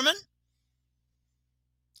U.S. government.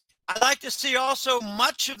 I'd like to see also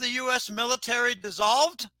much of the U.S. military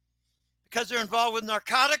dissolved because they're involved with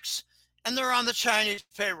narcotics and they're on the Chinese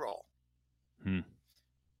payroll.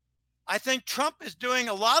 I think Trump is doing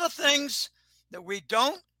a lot of things that we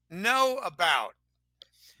don't know about.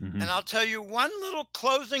 And I'll tell you one little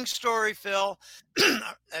closing story, Phil.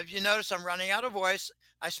 As you notice, I'm running out of voice.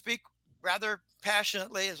 I speak rather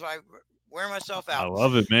passionately as I wear myself out. I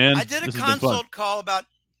love it, man. I did a consult call about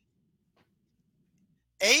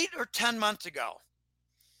 8 or 10 months ago.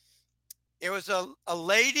 It was a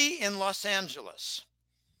lady in Los Angeles.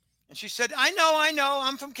 And she said, I know,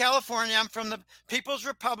 I'm from California. I'm from the People's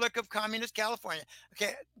Republic of Communist California.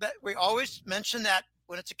 Okay, we always mention that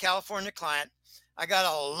when it's a California client. I got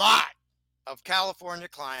a lot of California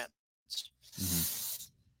clients.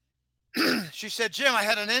 She said, Jim, I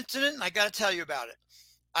had an incident and I got to tell you about it.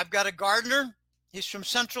 I've got a gardener. He's from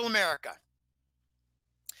Central America.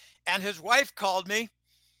 And his wife called me,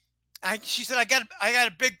 and she said, I got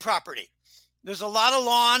a big property. There's a lot of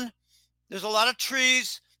lawn. There's a lot of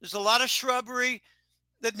trees. There's a lot of shrubbery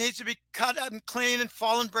that needs to be cut and clean and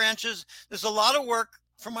fallen branches. There's a lot of work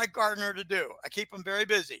for my gardener to do. I keep him very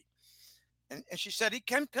busy. And she said, he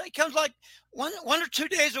comes like one or 2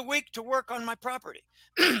 days a week to work on my property.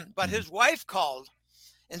 But his wife called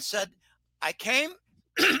and said, I came,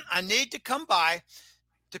 I need to come by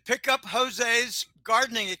to pick up Jose's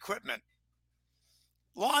gardening equipment.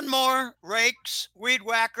 Lawnmower, rakes, weed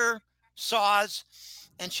whacker, saws.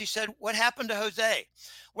 And she said, what happened to Jose?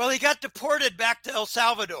 Well, he got deported back to El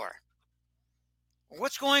Salvador.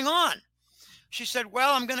 What's going on? She said,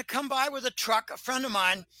 well, I'm going to come by with a truck, a friend of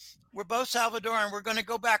mine. We're both Salvadoran. We're going to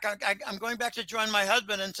go back. I'm going back to join my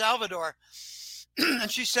husband in Salvador. And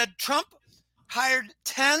she said, Trump hired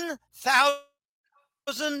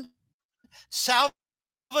 10,000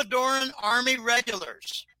 Salvadoran army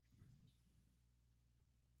regulars.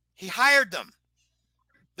 He hired them.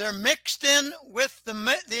 They're mixed in with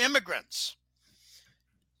the immigrants.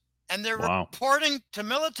 And they're reporting to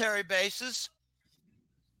military bases,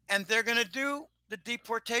 and they're going to do the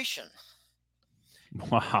deportation.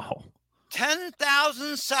 Wow.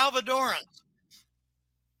 10,000 Salvadorans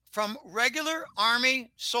from regular army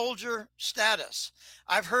soldier status.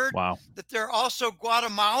 I've heard that they're also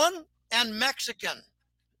Guatemalan and Mexican.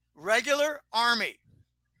 Regular army.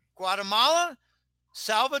 Guatemala,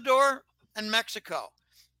 Salvador, and Mexico.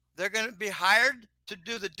 They're going to be hired to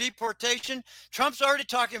do the deportation. Trump's already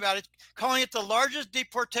talking about it, calling it the largest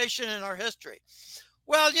deportation in our history.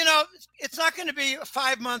 Well, you know, it's not going to be a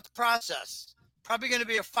 5-month process. Probably going to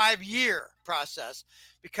be a 5-year process,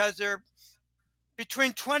 because there are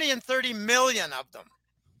between 20 and 30 million of them.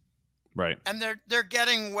 Right. And they're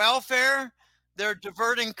getting welfare. They're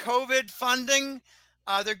diverting COVID funding.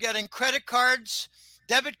 They're getting credit cards,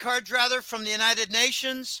 debit cards rather, from the United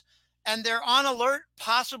Nations. And they're on alert,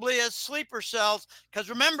 possibly as sleeper cells. Because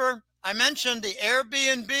remember, I mentioned the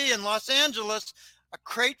Airbnb in Los Angeles, a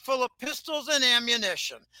crate full of pistols and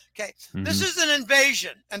ammunition. Okay, This is an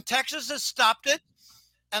invasion, and Texas has stopped it.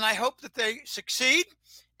 And I hope that they succeed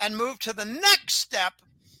and move to the next step,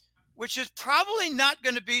 which is probably not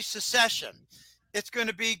going to be secession. It's going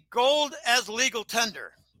to be gold as legal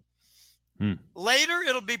tender. Later,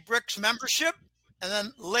 it'll be BRICS membership, and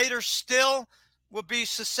then later still will be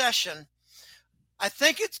secession. I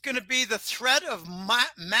think it's going to be the threat of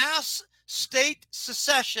mass state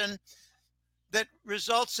secession that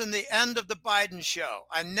results in the end of the Biden show.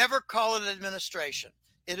 I never call it an administration.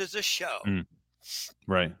 It is a show.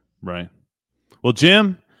 Right. Well,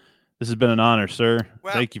 Jim, this has been an honor, sir.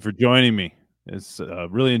 Well, thank you for joining me. It's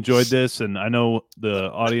really enjoyed this, and I know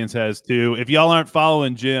the audience has too. If y'all aren't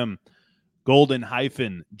following Jim,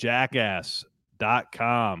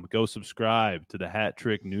 golden-jackass.com. Go subscribe to the Hat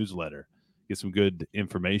Trick newsletter. Get some good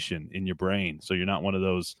information in your brain, so you're not one of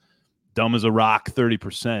those dumb as a rock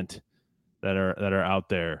 30% that are out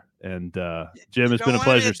there. And Jim, it's been a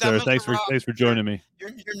pleasure, sir. Thanks for joining me. Your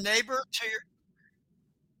neighbor to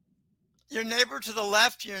your neighbor to the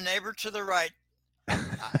left, your neighbor to the right.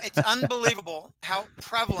 It's unbelievable how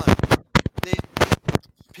prevalent the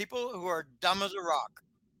people who are dumb as a rock.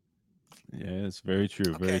 Yeah, it's very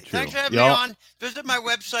true. Okay, very true. Thanks for having me on. Visit my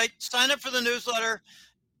website. Sign up for the newsletter.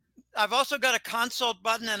 I've also got a consult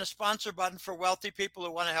button and a sponsor button for wealthy people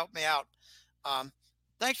who want to help me out.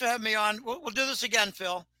 Thanks for having me on. We'll do this again,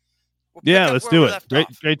 Phil. Let's do it.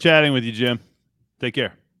 Great chatting with you, Jim. Take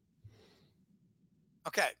care.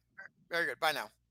 Okay. Very good. Bye now.